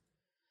look.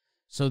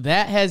 So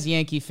that has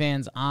Yankee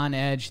fans on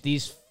edge.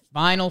 These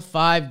final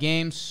 5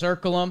 games,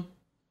 circle them.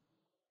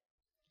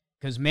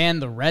 Because, man,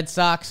 the Red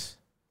Sox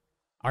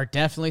are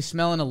definitely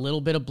smelling a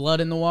little bit of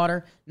blood in the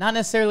water. Not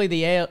necessarily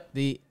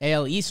the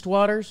AL East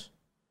waters,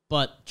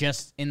 but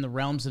just in the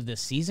realms of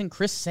this season.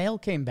 Chris Sale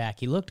came back.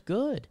 He looked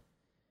good.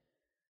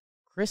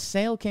 Chris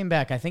Sale came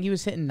back. I think he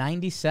was hitting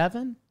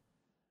 97.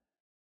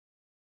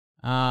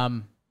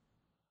 5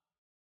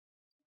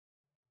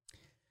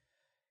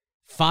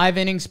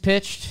 innings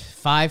pitched,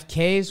 5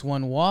 Ks,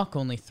 1 walk,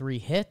 only 3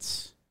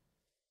 hits.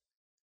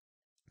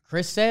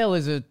 Chris Sale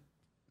is a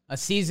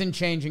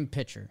season-changing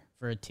pitcher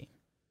for a team.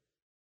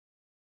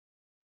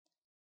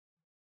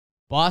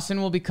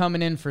 Boston will be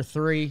coming in for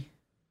 3.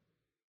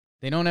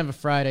 They don't have a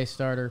Friday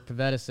starter,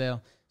 Pivetta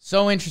Sale.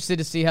 So interested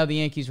to see how the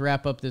Yankees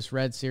wrap up this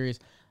Red Series.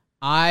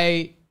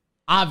 I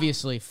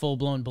obviously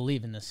full-blown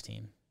believe in this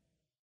team.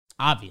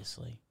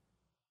 Obviously.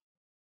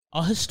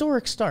 A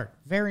historic start,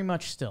 very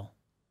much still.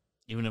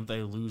 Even if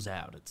they lose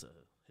out, it's a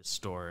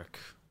historic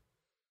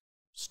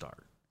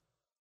start.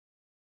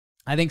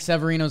 I think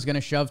Severino's going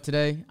to shove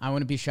today. I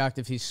wouldn't be shocked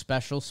if he's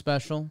special,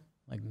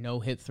 like no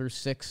hit through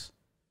 6.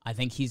 I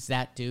think he's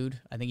that dude.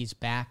 I think he's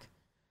back.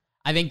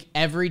 I think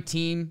every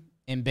team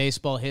in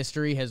baseball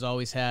history has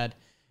always had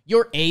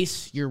your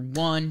ace, your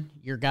one,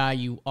 your guy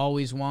you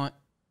always want.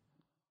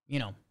 You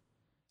know,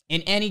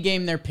 in any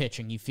game they're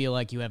pitching, you feel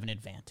like you have an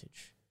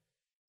advantage.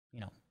 You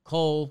know,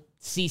 Cole,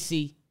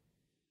 CeCe,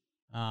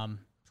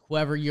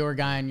 whoever your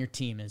guy on your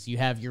team is, you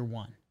have your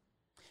one.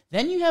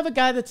 Then you have a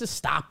guy that's a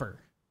stopper.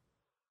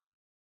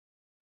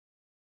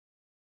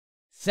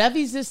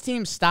 Sevy's this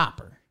team's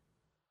stopper.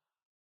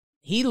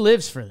 He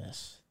lives for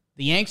this.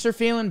 The Yanks are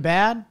feeling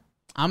bad.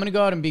 I'm going to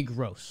go out and be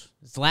gross.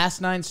 His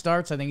last 9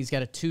 starts, I think he's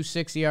got a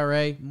 2.6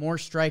 ERA, more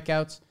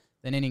strikeouts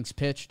than innings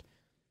pitched.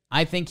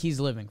 I think he's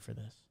living for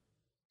this.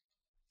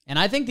 And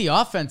I think the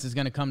offense is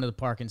going to come to the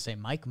park and say,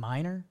 Mike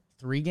Minor,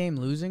 3-game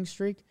losing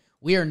streak?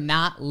 We are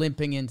not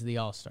limping into the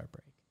All-Star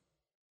break.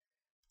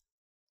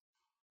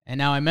 And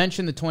now I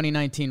mentioned the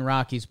 2019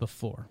 Rockies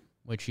before,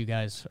 which you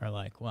guys are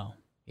like, well,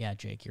 yeah,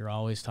 Jake, you're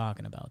always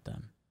talking about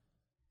them.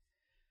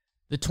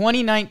 The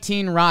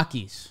 2019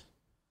 Rockies,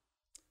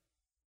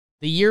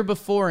 the year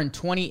before in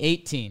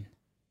 2018,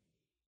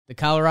 the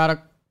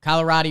Colorado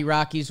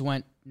Rockies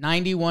went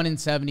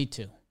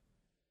 91-72.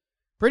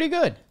 Pretty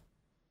good.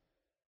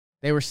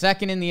 They were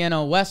second in the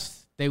NL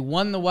West. They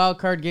won the wild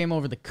card game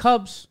over the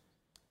Cubs.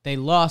 They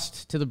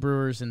lost to the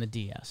Brewers in the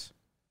DS.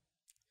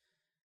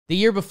 The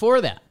year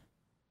before that,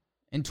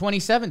 in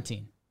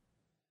 2017,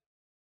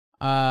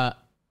 my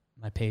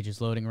page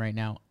is loading right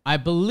now. I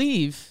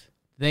believe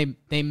they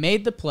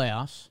made the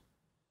playoffs.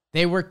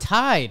 They were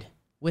tied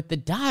with the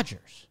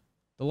Dodgers,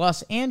 the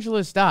Los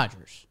Angeles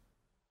Dodgers.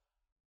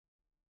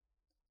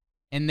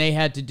 And they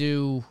had to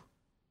do,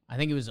 I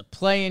think it was a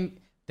play-in.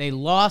 They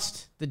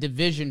lost the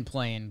division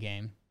play-in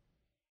game.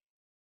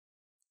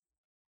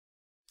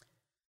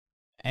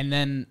 And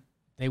then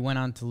they went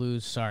on to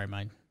lose. Sorry,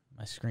 my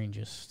screen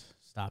just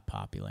stopped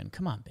populating.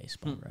 Come on,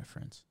 Baseball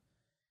Reference.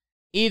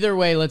 Either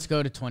way, let's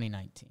go to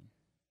 2019.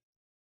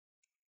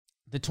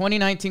 The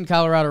 2019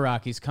 Colorado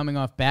Rockies coming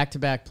off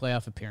back-to-back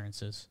playoff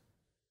appearances.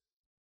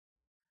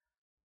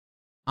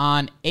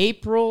 On June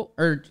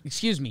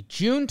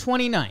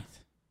 29th.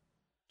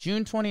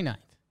 June 29th.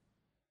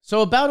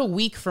 So about a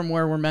week from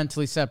where we're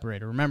mentally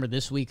separated. Remember,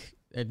 this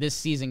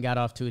season got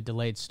off to a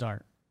delayed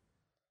start.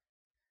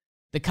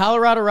 The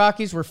Colorado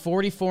Rockies were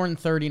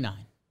 44-39.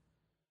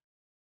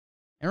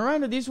 And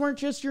remember, these weren't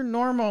just your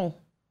normal,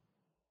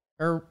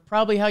 or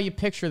probably how you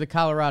picture the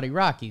Colorado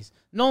Rockies.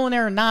 Nolan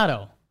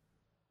Arenado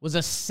was a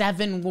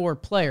 7-WAR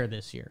player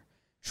this year.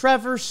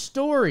 Trevor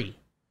Story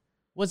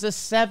was a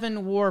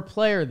 7-WAR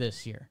player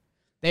this year.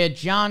 They had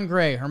John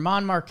Gray,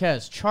 German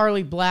Marquez,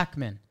 Charlie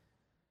Blackmon.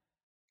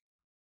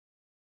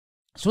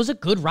 So it was a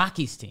good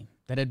Rockies team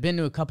that had been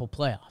to a couple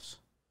playoffs.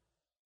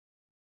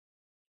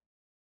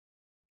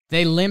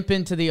 They limp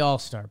into the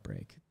All-Star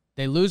break.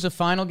 They lose a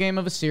final game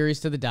of a series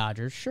to the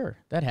Dodgers. Sure,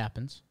 that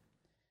happens.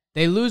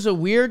 They lose a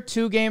weird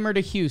 2-gamer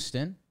to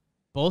Houston,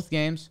 both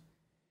games,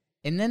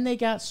 and then they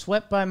got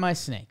swept by my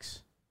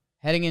Snakes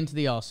heading into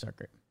the All-Star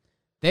break.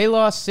 They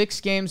lost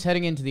 6 games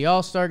heading into the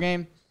All-Star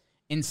game.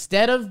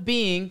 Instead of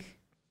being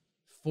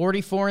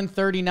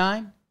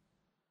 44-39,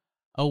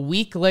 a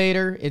week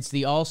later, it's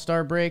the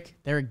All-Star break.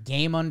 They're a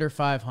game under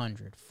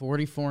 500,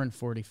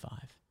 44-45.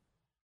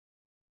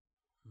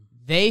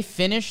 They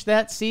finished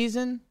that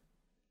season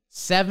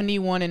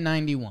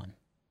 71-91.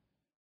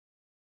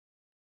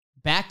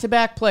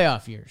 Back-to-back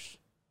playoff years.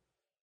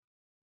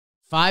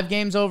 5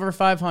 games over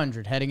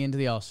 500 heading into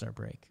the All-Star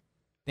break.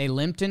 They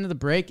limped into the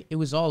break. It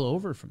was all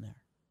over from there.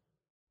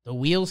 The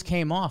wheels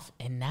came off,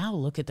 and now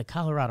look at the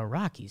Colorado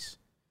Rockies.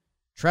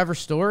 Trevor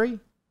Story?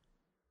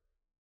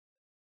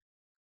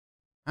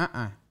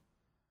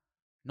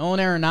 Nolan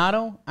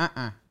Arenado?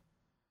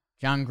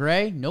 John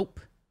Gray? Nope.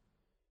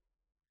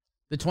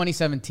 The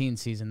 2017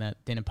 season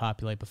that didn't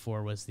populate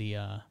before was the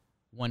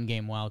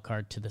 1-game wild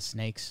card to the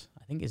Snakes.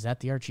 I think, is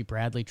that the Archie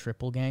Bradley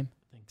triple game?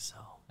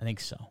 I think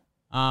so.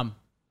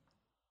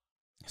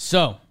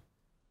 So,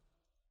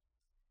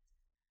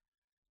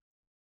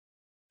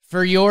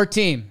 for your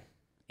team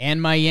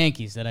and my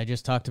Yankees that I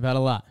just talked about a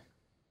lot,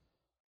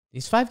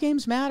 these 5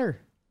 games matter.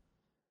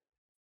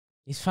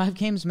 These 5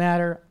 games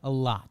matter a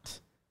lot.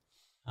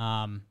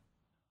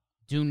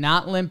 Do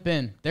not limp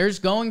in. There's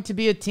going to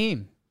be a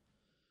team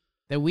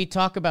that we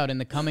talk about in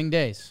the coming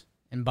days.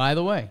 And by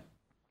the way,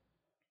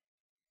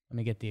 let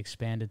me get the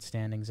expanded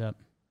standings up.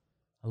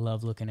 I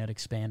love looking at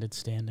expanded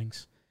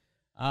standings.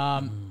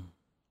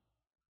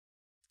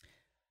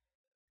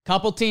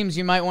 Couple teams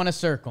you might want to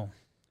circle.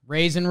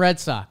 Rays and Red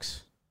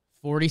Sox.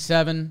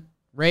 47.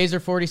 Rays are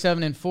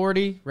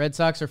 47-40. Red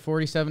Sox are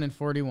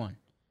 47-41.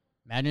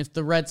 Imagine if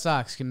the Red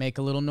Sox can make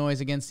a little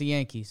noise against the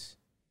Yankees.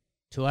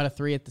 2 out of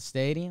 3 at the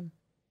stadium.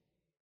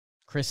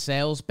 Chris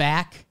Sale's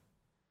back.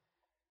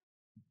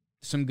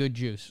 Some good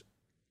juice.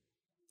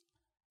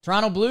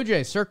 Toronto Blue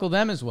Jays, circle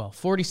them as well.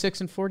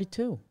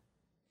 46-42.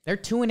 They're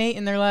 2-8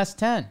 in their last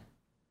 10.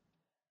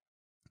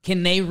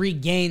 Can they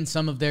regain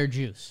some of their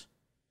juice?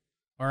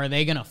 Or are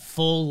they going to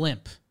full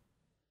limp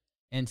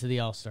into the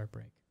All-Star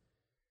break?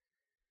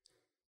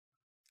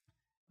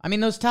 I mean,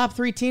 those top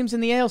 3 teams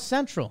in the AL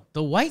Central,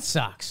 the White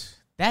Sox,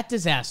 that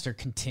disaster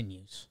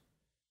continues.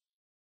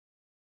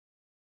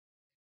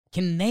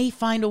 Can they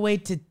find a way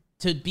to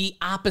be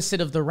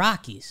opposite of the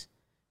Rockies?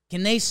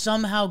 Can they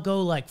somehow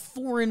go like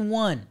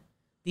 4-1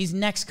 these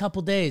next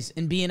couple days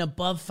and be an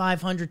above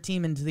 500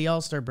 team into the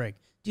All-Star break?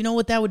 Do you know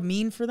what that would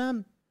mean for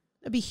them?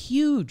 That'd be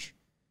huge.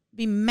 It'd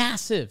be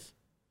massive.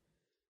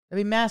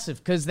 That'd be massive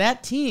because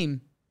that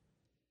team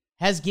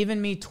has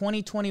given me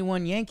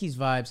 2021 Yankees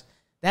vibes.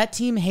 That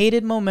team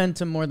hated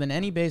momentum more than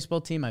any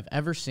baseball team I've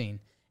ever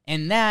seen.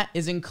 And that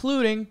is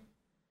including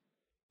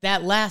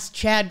that last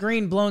Chad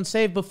Green blown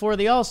save before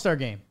the All-Star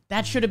game.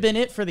 That should have been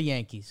it for the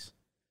Yankees.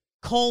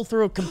 Cole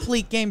threw a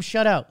complete game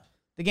shutout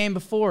the game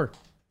before.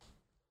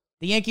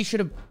 The Yankees should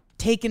have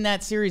taken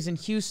that series in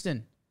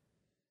Houston.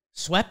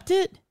 Swept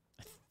it?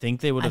 I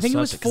think they would have I think it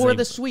was for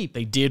the sweep.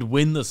 They did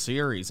win the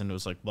series, and it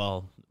was like,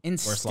 well,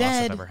 worst loss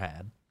I've ever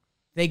had.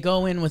 They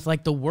go in with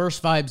like the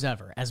worst vibes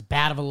ever. As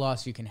bad of a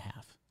loss you can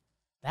have.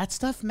 That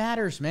stuff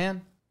matters,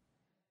 man.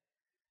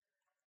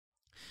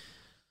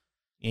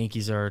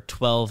 Yankees are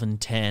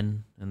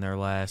 12-10 in their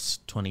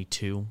last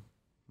 22.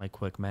 My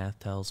quick math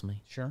tells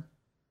me. Sure.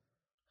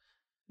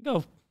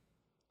 Go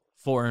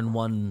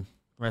 4-1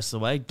 rest of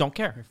the way. Don't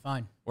care. You're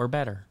fine. Or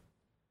better.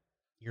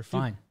 You're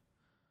fine.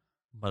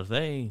 But if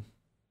they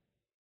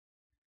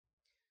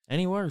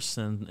any worse,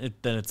 then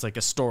it's like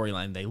a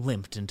storyline. They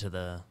limped into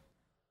the.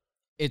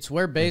 It's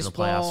where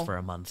baseball playoffs for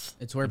a month.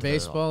 It's where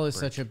baseball is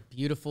such a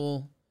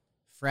beautiful,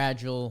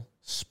 fragile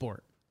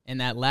sport. In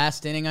that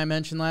last inning I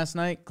mentioned last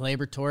night,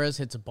 Gleyber Torres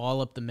hits a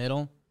ball up the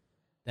middle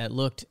that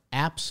looked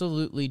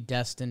absolutely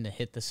destined to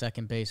hit the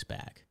second base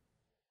bag.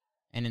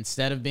 And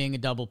instead of being a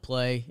double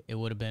play, it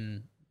would have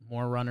been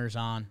more runners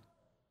on.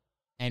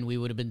 And we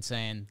would have been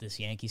saying,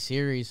 this Yankees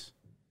series,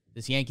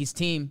 this Yankees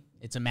team,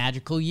 it's a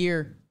magical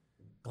year.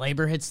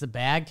 Gleyber hits the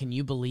bag. Can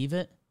you believe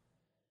it?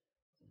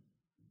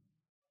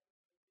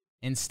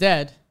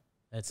 Instead,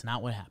 that's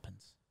not what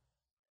happens.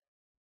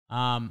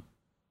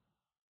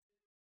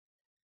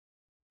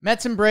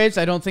 Mets and Braves,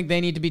 I don't think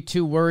they need to be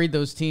too worried.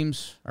 Those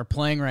teams are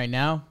playing right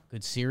now.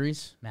 Good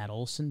series. Matt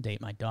Olson, date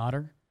my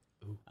daughter.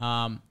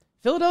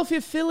 Philadelphia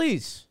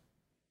Phillies,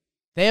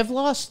 they have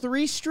lost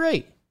 3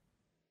 straight.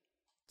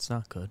 It's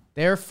not good.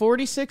 They're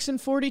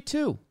 46-42.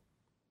 You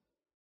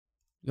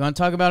want to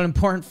talk about an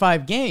important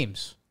 5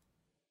 games?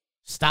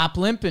 Stop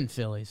limping,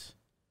 Phillies.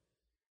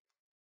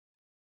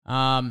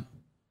 I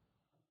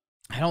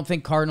don't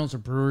think Cardinals or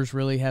Brewers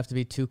really have to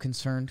be too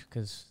concerned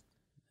because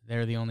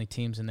they're the only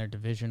teams in their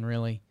division,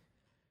 really.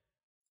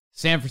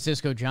 San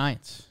Francisco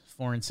Giants,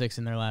 4-6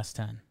 in their last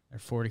 10. They're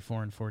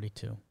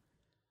 44-42.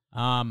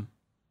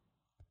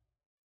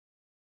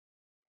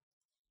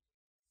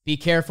 Be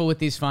careful with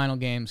these final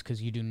games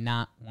because you do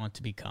not want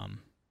to become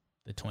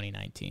the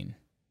 2019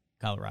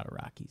 Colorado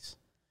Rockies.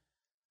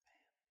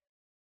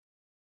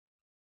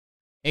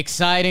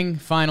 Exciting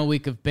final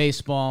week of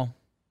baseball.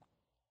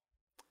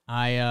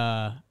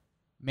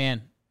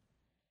 Man,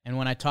 and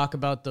when I talk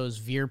about those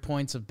veer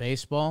points of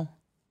baseball,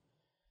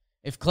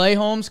 if Clay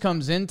Holmes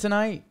comes in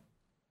tonight,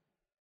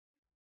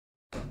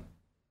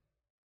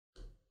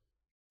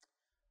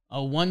 a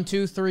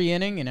 1-2-3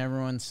 inning, and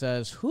everyone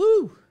says,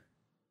 whew,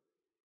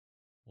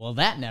 well,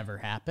 that never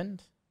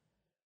happened.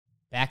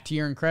 Back to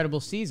your incredible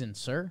season,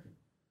 sir.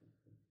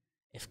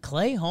 If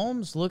Clay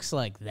Holmes looks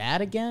like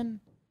that again,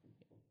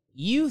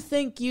 you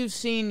think you've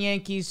seen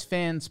Yankees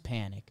fans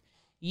panic.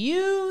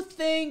 You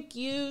think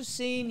you've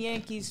seen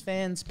Yankees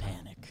fans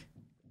panic.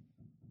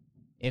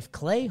 If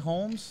Clay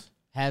Holmes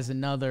has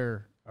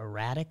another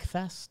erratic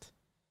fest,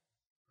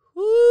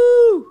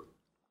 whoo!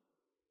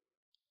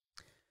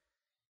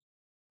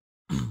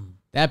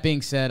 That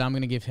being said, I'm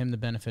going to give him the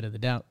benefit of the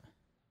doubt.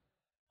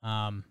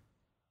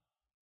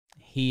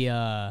 He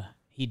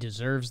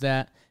deserves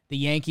that. The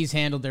Yankees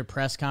handled their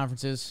press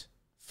conferences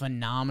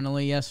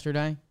phenomenally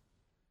yesterday.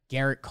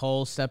 Garrett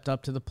Cole stepped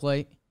up to the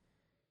plate.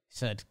 He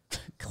said,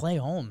 Clay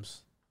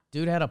Holmes,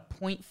 dude had a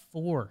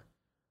 .4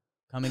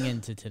 coming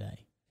into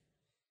today.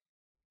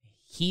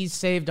 He's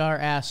saved our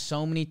ass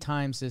so many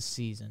times this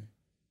season.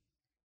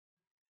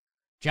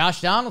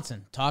 Josh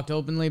Donaldson talked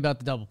openly about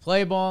the double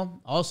play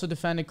ball, also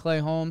defended Clay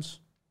Holmes.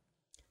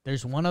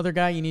 There's one other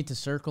guy you need to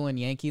circle in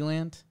Yankee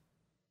land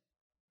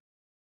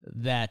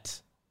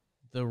that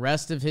the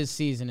rest of his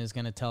season is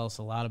going to tell us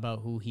a lot about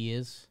who he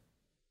is.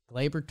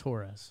 Gleyber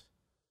Torres.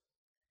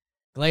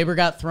 Gleyber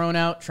got thrown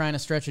out trying to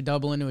stretch a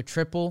double into a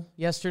triple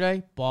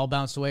yesterday. Ball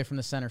bounced away from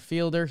the center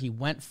fielder. He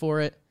went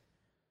for it.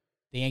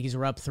 The Yankees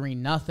were up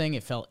 3-0.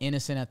 It felt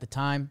innocent at the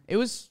time. It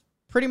was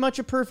pretty much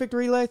a perfect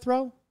relay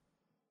throw.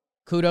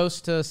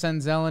 Kudos to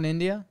Senzel in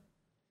India.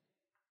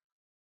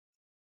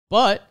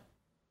 But,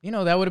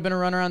 that would have been a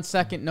runner on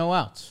second, no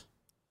outs.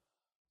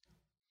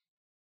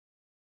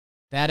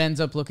 That ends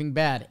up looking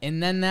bad.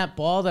 And then that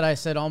ball that I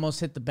said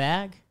almost hit the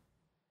bag,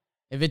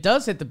 if it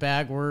does hit the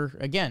bag, we're,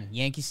 again,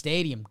 Yankee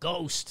Stadium,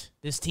 ghost.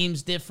 This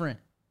team's different.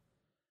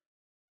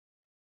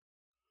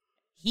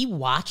 He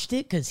watched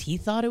it because he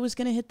thought it was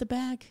going to hit the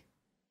bag,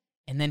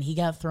 and then he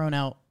got thrown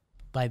out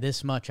by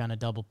this much on a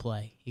double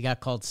play. He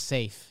got called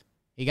safe.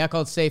 He got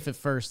called safe at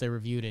first. They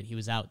reviewed it. He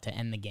was out to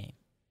end the game.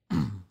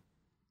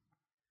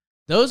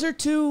 Those are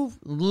 2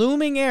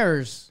 looming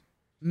errors,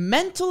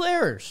 mental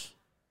errors,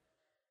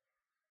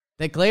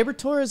 that Gleyber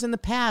Torres in the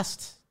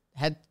past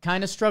had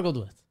kind of struggled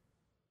with.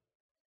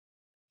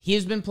 He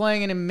has been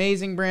playing an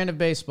amazing brand of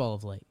baseball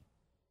of late.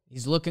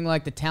 He's looking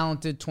like the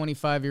talented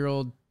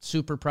 25-year-old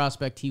super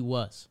prospect he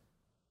was.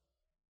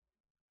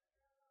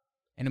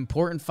 An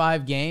important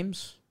 5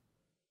 games,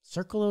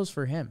 circle those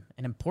for him.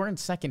 An important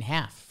second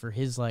half for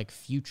his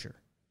future.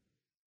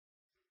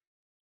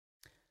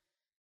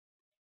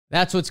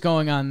 That's what's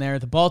going on there.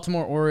 The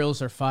Baltimore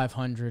Orioles are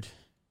 500.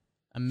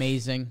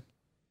 Amazing.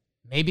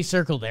 Maybe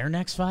circle their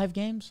next 5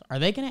 games. Are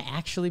they going to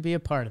actually be a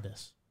part of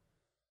this?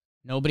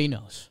 Nobody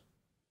knows.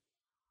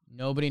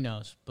 Nobody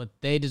knows. But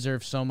they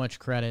deserve so much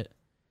credit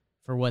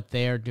for what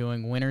they are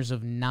doing. Winners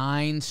of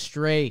 9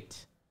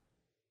 straight.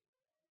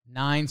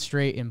 9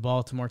 straight in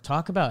Baltimore.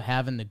 Talk about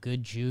having the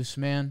good juice,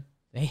 man.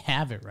 They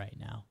have it right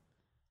now.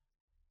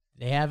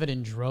 They have it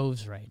in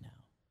droves right now.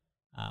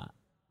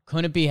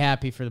 Couldn't be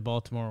happy for the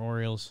Baltimore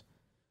Orioles.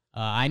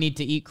 I need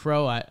to eat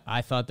crow.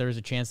 I thought there was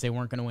a chance they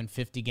weren't going to win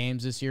 50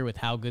 games this year with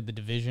how good the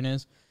division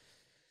is.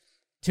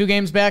 2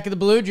 games back of the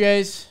Blue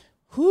Jays.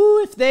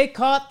 Who if they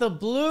caught the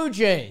Blue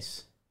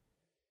Jays?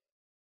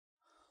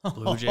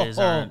 Blue Jays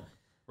aren't,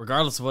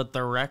 regardless of what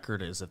their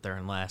record is, if they're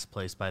in last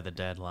place by the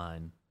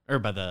deadline, or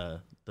by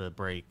the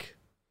break.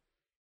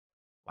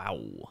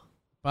 Wow.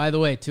 By the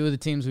way, 2 of the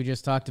teams we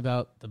just talked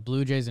about, the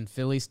Blue Jays and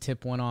Phillies,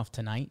 tip one off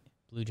tonight.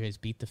 Blue Jays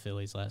beat the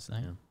Phillies last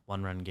night. Yeah,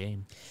 1-run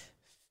game.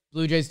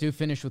 Blue Jays do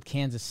finish with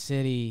Kansas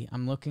City.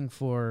 I'm looking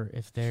for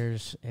if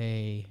there's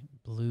a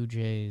Blue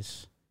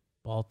Jays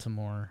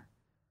Baltimore.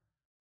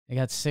 They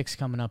got 6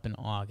 coming up in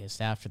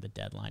August after the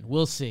deadline.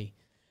 We'll see.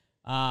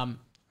 Can't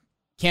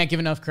give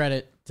enough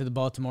credit to the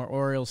Baltimore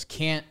Orioles.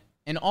 Can't.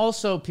 And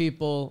also,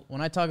 people,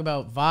 when I talk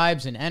about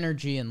vibes and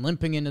energy and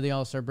limping into the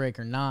All-Star break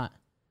or not,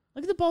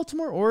 look at the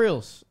Baltimore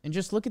Orioles and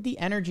just look at the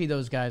energy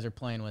those guys are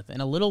playing with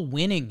and a little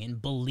winning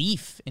and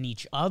belief in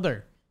each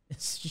other.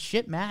 This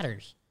shit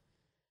matters.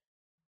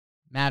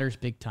 Matters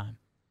big time.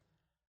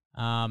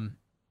 I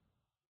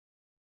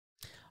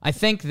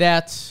think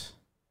that's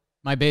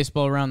my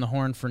baseball around the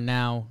horn for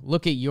now.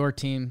 Look at your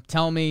team.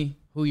 Tell me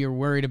who you're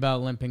worried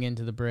about limping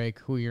into the break,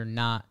 who you're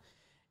not.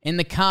 In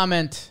the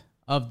comment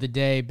of the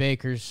day,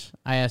 Bakers,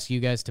 I ask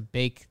you guys to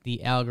bake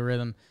the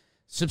algorithm.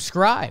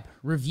 Subscribe,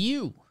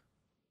 review,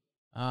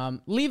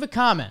 leave a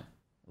comment.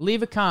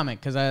 Leave a comment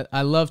because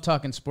I love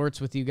talking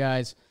sports with you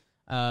guys.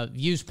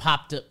 Views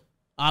popped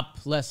up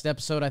last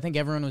episode. I think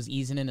everyone was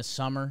easing into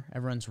summer.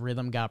 Everyone's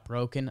rhythm got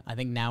broken. I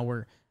think now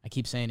I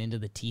keep saying into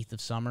the teeth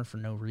of summer for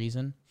no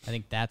reason. I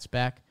think that's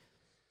back.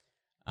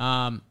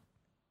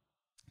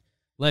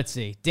 Let's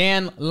see.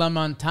 Dan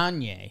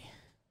Lamontagne.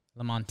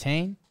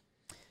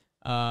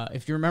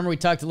 If you remember, we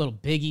talked a little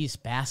Big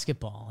East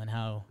basketball and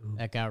how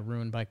that got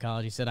ruined by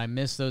college. He said, I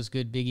miss those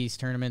good Big East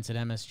tournaments at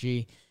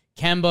MSG.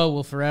 Kemba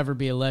will forever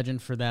be a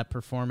legend for that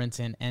performance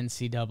in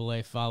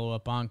NCAA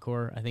follow-up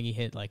encore. I think he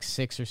hit like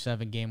 6 or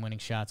 7 game-winning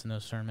shots in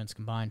those tournaments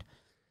combined.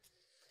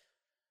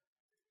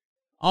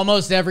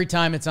 Almost every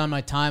time it's on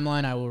my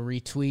timeline, I will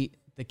retweet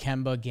the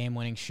Kemba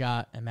game-winning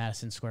shot at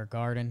Madison Square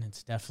Garden.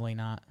 It's definitely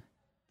not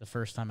the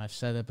first time I've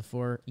said that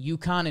before.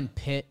 UConn and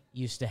Pitt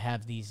used to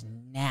have these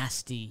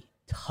nasty,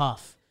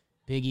 tough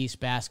Big East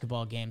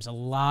basketball games. A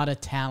lot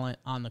of talent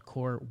on the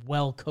court,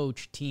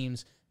 well-coached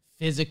teams,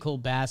 physical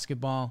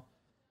basketball.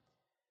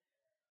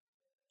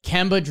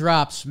 Kemba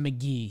drops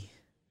McGee,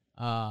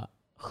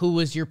 who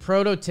was your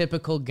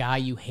prototypical guy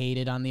you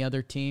hated on the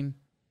other team.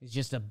 He's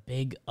just a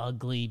big,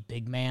 ugly,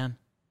 big man.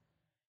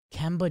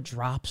 Kemba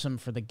drops him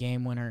for the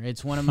game winner.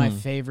 It's one of my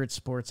favorite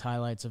sports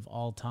highlights of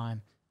all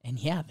time. And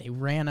yeah, they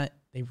ran it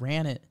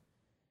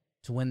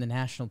to win the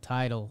national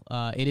title.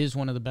 It is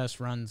one of the best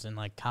runs in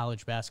like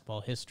college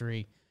basketball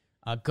history.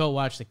 Go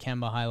watch the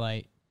Kemba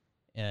highlight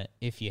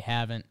if you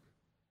haven't.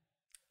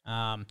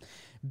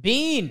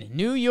 Bean,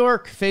 New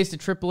York faced a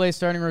AAA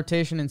starting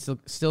rotation and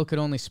still could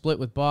only split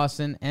with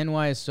Boston.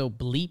 NY is so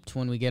bleeped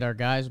when we get our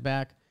guys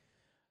back.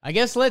 I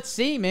guess let's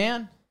see,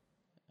 man.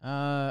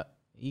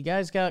 You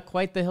guys got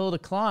quite the hill to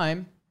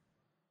climb.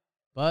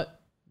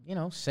 But,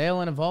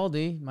 Sale and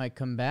Eovaldi might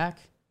come back.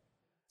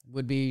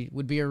 Would be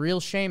a real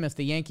shame if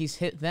the Yankees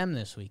hit them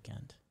this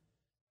weekend.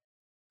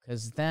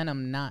 Because then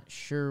I'm not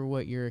sure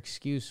what your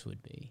excuse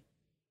would be.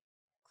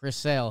 Chris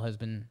Sale has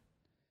been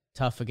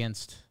tough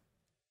against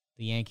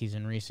the Yankees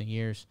in recent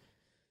years.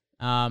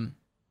 Aaron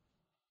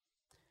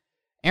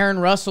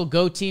Russell,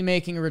 goatee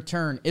making a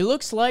return. It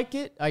looks like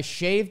it. I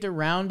shaved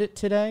around it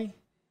today.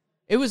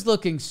 It was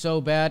looking so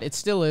bad. It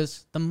still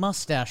is. The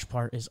mustache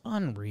part is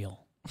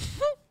unreal.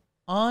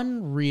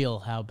 Unreal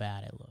how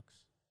bad it looks.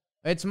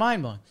 It's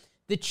mind-blowing.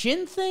 The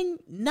chin thing,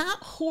 not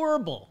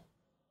horrible.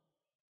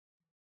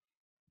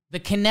 The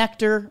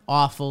connector,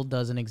 awful,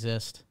 doesn't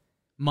exist.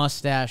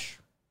 Mustache,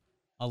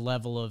 a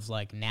level of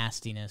like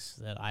nastiness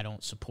that I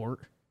don't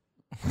support.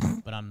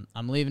 But I'm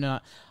leaving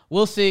it.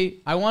 We'll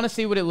see. I want to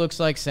see what it looks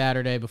like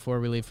Saturday before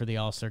we leave for the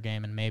All-Star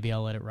game, and maybe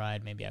I'll let it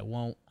ride. Maybe I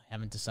won't. I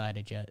haven't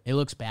decided yet. It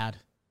looks bad.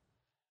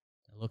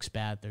 It looks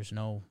bad. There's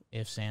no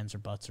ifs, ands, or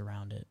buts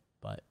around it,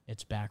 but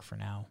it's back for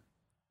now.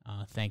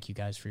 Thank you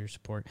guys for your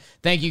support.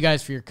 Thank you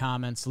guys for your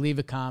comments. Leave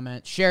a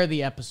comment. Share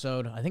the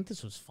episode. I think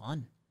this was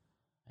fun.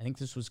 I think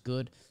this was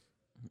good.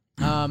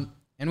 And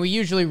we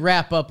usually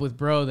wrap up with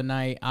Bro of the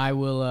Night. I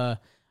will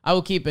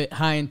keep it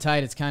high and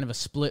tight. It's kind of a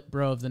split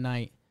Bro of the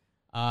Night.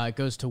 It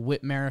goes to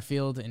Whit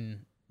Merrifield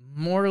and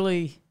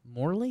Morley.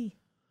 Morley?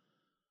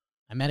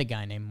 I met a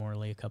guy named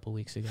Morley a couple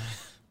weeks ago.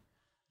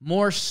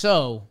 More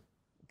so,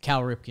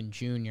 Cal Ripken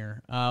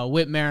Jr.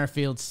 Whit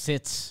Merrifield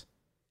sits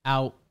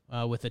out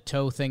with a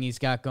toe thing he's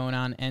got going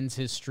on, ends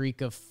his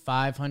streak of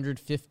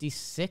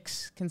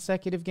 556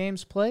 consecutive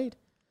games played.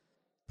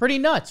 Pretty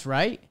nuts,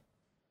 right?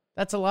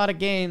 That's a lot of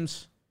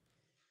games.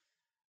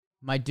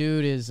 My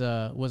dude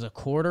was a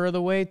quarter of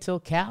the way till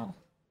Cal.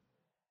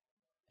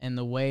 And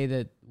the way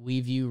that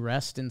we view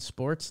rest in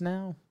sports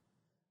now,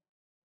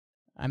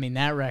 I mean,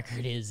 that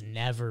record is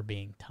never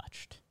being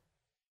touched.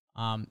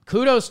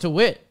 Kudos to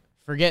Whit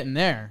for getting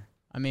there.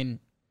 I mean,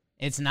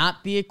 it's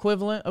not the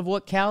equivalent of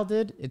what Cal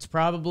did. It's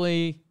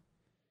probably,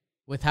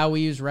 with how we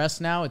use rest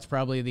now, it's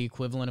probably the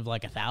equivalent of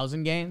like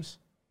 1,000 games.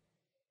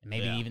 And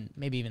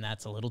maybe even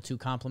that's a little too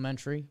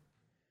complimentary.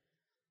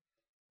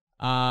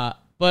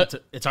 But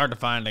it's hard to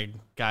find a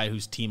guy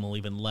whose team will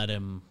even let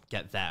him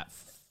get that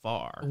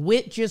far.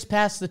 Whit just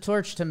passed the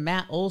torch to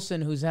Matt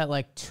Olson, who's at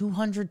like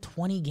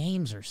 220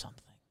 games or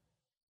something.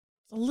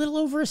 It's a little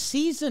over a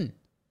season.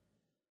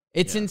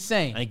 It's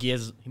insane. I think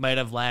he might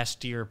have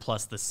last year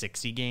plus the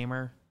 60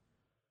 gamer.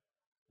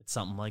 It's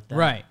something like that.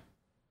 Right.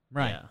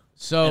 Yeah.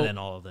 So and then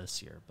all of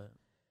this year, but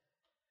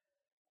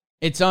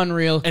it's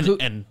unreal.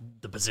 And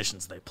the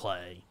positions they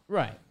play.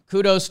 Right.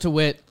 Kudos to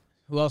Whit,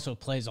 who also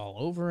plays all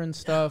over and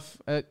stuff.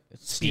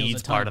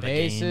 Steals a ton part of of the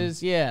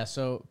bases. game. Yeah,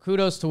 so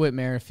kudos to Whit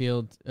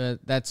Merrifield.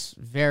 That's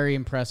very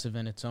impressive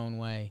in its own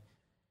way.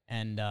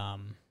 And,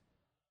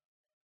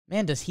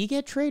 man, does he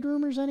get trade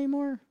rumors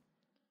anymore?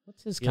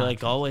 What's his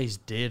contract? He always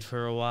did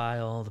for a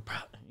while.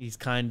 He's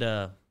kind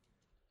of...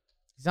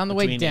 He's on the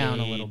way down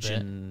a little bit.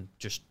 And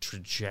just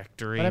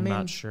trajectory, but, I mean, I'm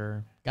not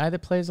sure. Guy that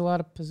plays a lot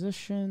of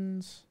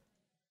positions.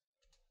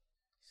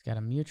 He's got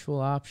a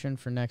mutual option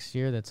for next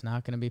year that's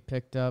not going to be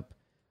picked up.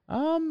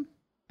 I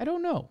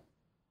don't know.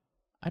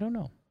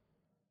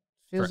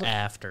 Feels for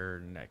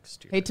after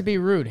next year. Hate to be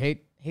rude.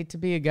 Hate to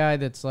be a guy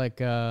that's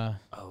like, if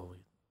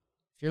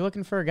you're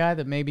looking for a guy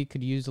that maybe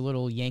could use a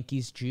little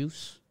Yankees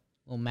juice,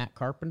 a little Matt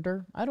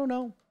Carpenter, I don't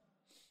know.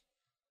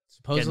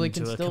 Supposedly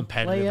can still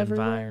play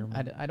everywhere.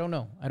 I don't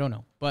know.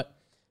 But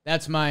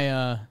that's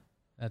mine.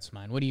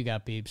 What do you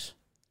got, Beebs?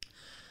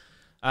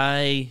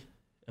 I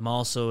am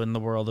also in the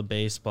world of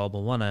baseball, but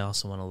one, I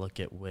also want to look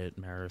at Whit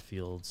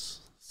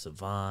Merrifield's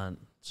Savant.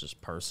 It's just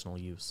personal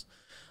use.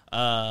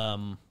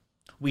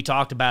 We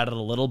talked about it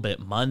a little bit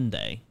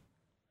Monday.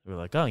 We were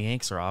like, oh,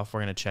 Yanks are off.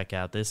 We're going to check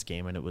out this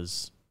game. And it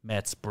was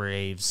Mets,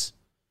 Braves,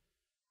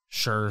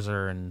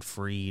 Scherzer, and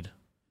Fried.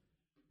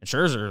 And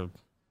Scherzer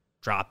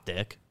dropped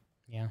dick.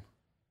 Yeah.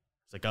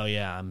 It's like, oh,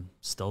 yeah, I'm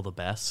still the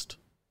best.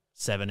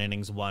 7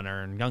 innings, 1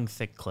 earned. Young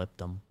Thick clipped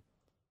him.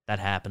 That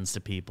happens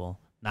to people.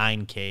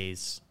 9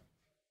 Ks.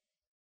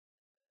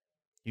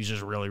 He was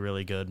just really,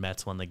 really good.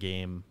 Mets won the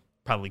game.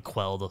 Probably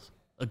quelled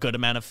a good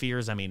amount of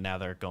fears. I mean, now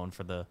they're going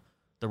for the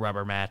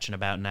rubber match in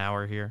about an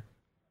hour here.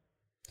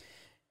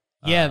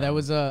 Yeah, that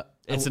was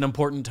it's an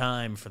important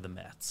time for the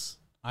Mets.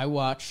 I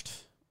watched.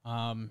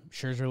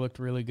 Scherzer looked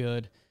really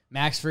good.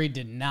 Max Fried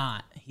did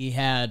not. He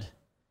had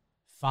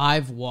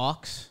 5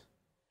 walks,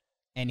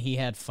 and he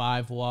had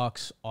 5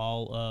 walks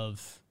all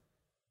of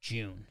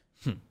June.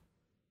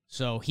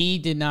 So he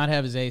did not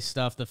have his ace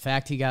stuff. The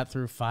fact he got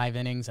through 5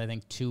 innings, I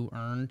think 2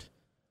 earned,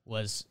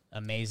 was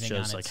amazing.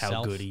 Shows on like itself.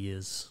 how good he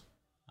is.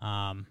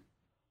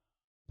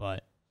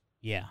 But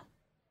yeah,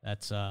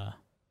 that's the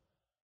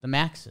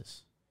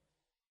Maxes.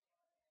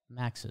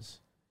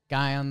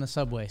 Guy on the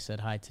subway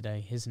said hi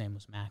today. His name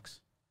was Max.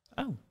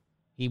 Oh.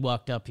 He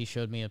walked up. He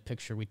showed me a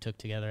picture we took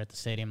together at the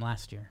stadium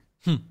last year.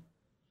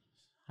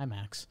 Hi,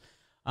 Max.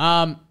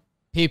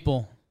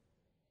 People,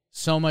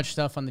 so much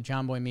stuff on the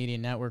John Boy Media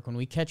Network. When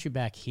we catch you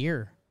back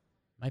here,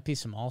 might be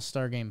some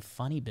All-Star Game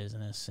funny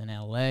business in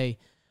L.A.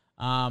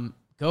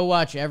 Go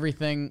watch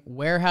everything.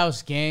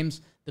 Warehouse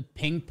Games. The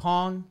ping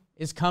pong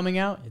is coming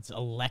out. It's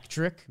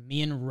electric.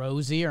 Me and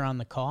Rosie are on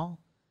the call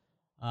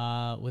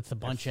with a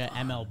bunch of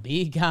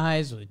MLB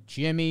guys, with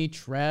Jimmy,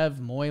 Trev,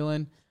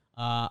 Moylan.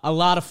 A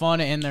lot of fun,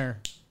 and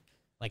they're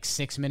like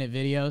 6-minute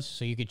videos,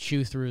 so you could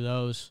chew through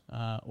those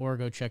or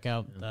go check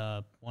out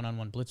the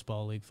one-on-one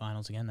Blitzball League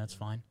finals again. That's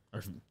fine.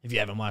 Or if you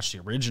haven't watched the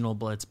original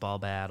Blitzball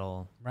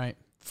battle. Right.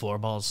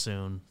 Floorball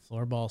soon.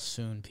 Floorball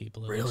soon,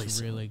 people. It really looks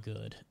soon. Really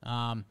good.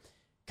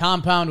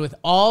 Compound with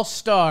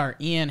All-Star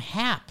Ian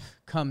Happ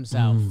comes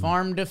out.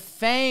 Farm to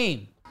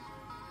Fame.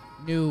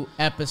 New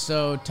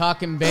episode.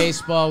 Talking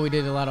baseball. We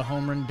did a lot of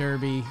home run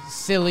derby.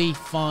 Silly,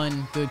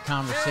 fun, good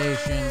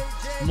conversation.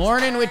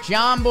 Morning with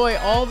John Boy.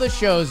 All the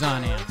shows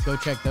on AMP. Go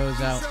check those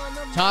out.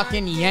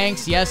 Talking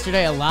Yanks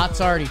yesterday. A lot's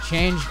already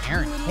changed.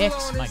 Aaron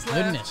Hicks. My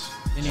goodness.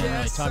 Didn't even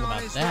really talk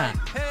about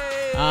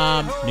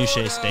that. New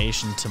Shea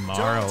Station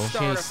tomorrow.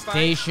 Shea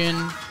Station.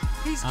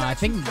 I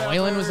think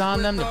Moylan was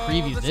on them to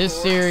preview this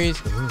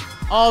series.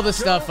 All the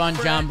stuff on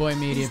John Boy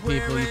Media,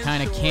 people. You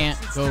kind of can't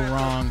go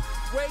wrong.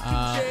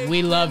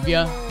 We love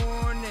you.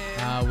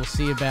 We'll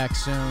see you back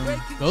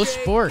soon. Go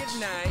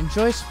sports.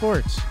 Enjoy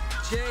sports.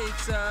 Jake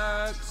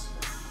sucks.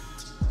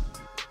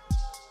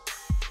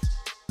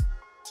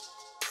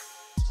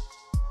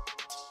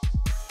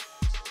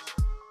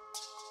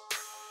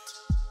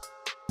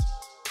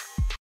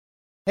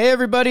 Hey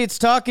everybody, it's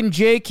Talking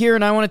Jake here,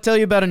 and I want to tell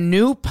you about a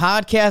new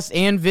podcast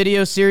and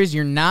video series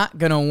you're not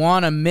going to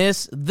want to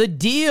miss, The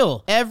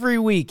Deal. Every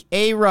week,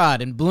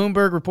 A-Rod and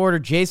Bloomberg reporter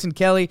Jason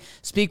Kelly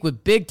speak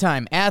with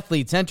big-time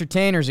athletes,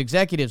 entertainers,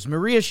 executives,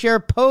 Maria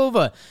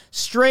Sharapova,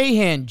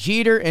 Strahan,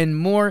 Jeter, and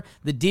more.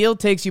 The Deal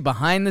takes you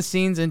behind the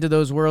scenes into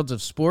those worlds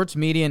of sports,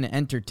 media, and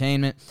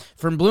entertainment.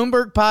 From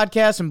Bloomberg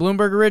Podcasts and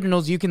Bloomberg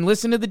Originals, you can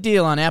listen to The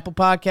Deal on Apple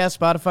Podcasts,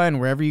 Spotify,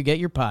 and wherever you get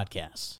your podcasts.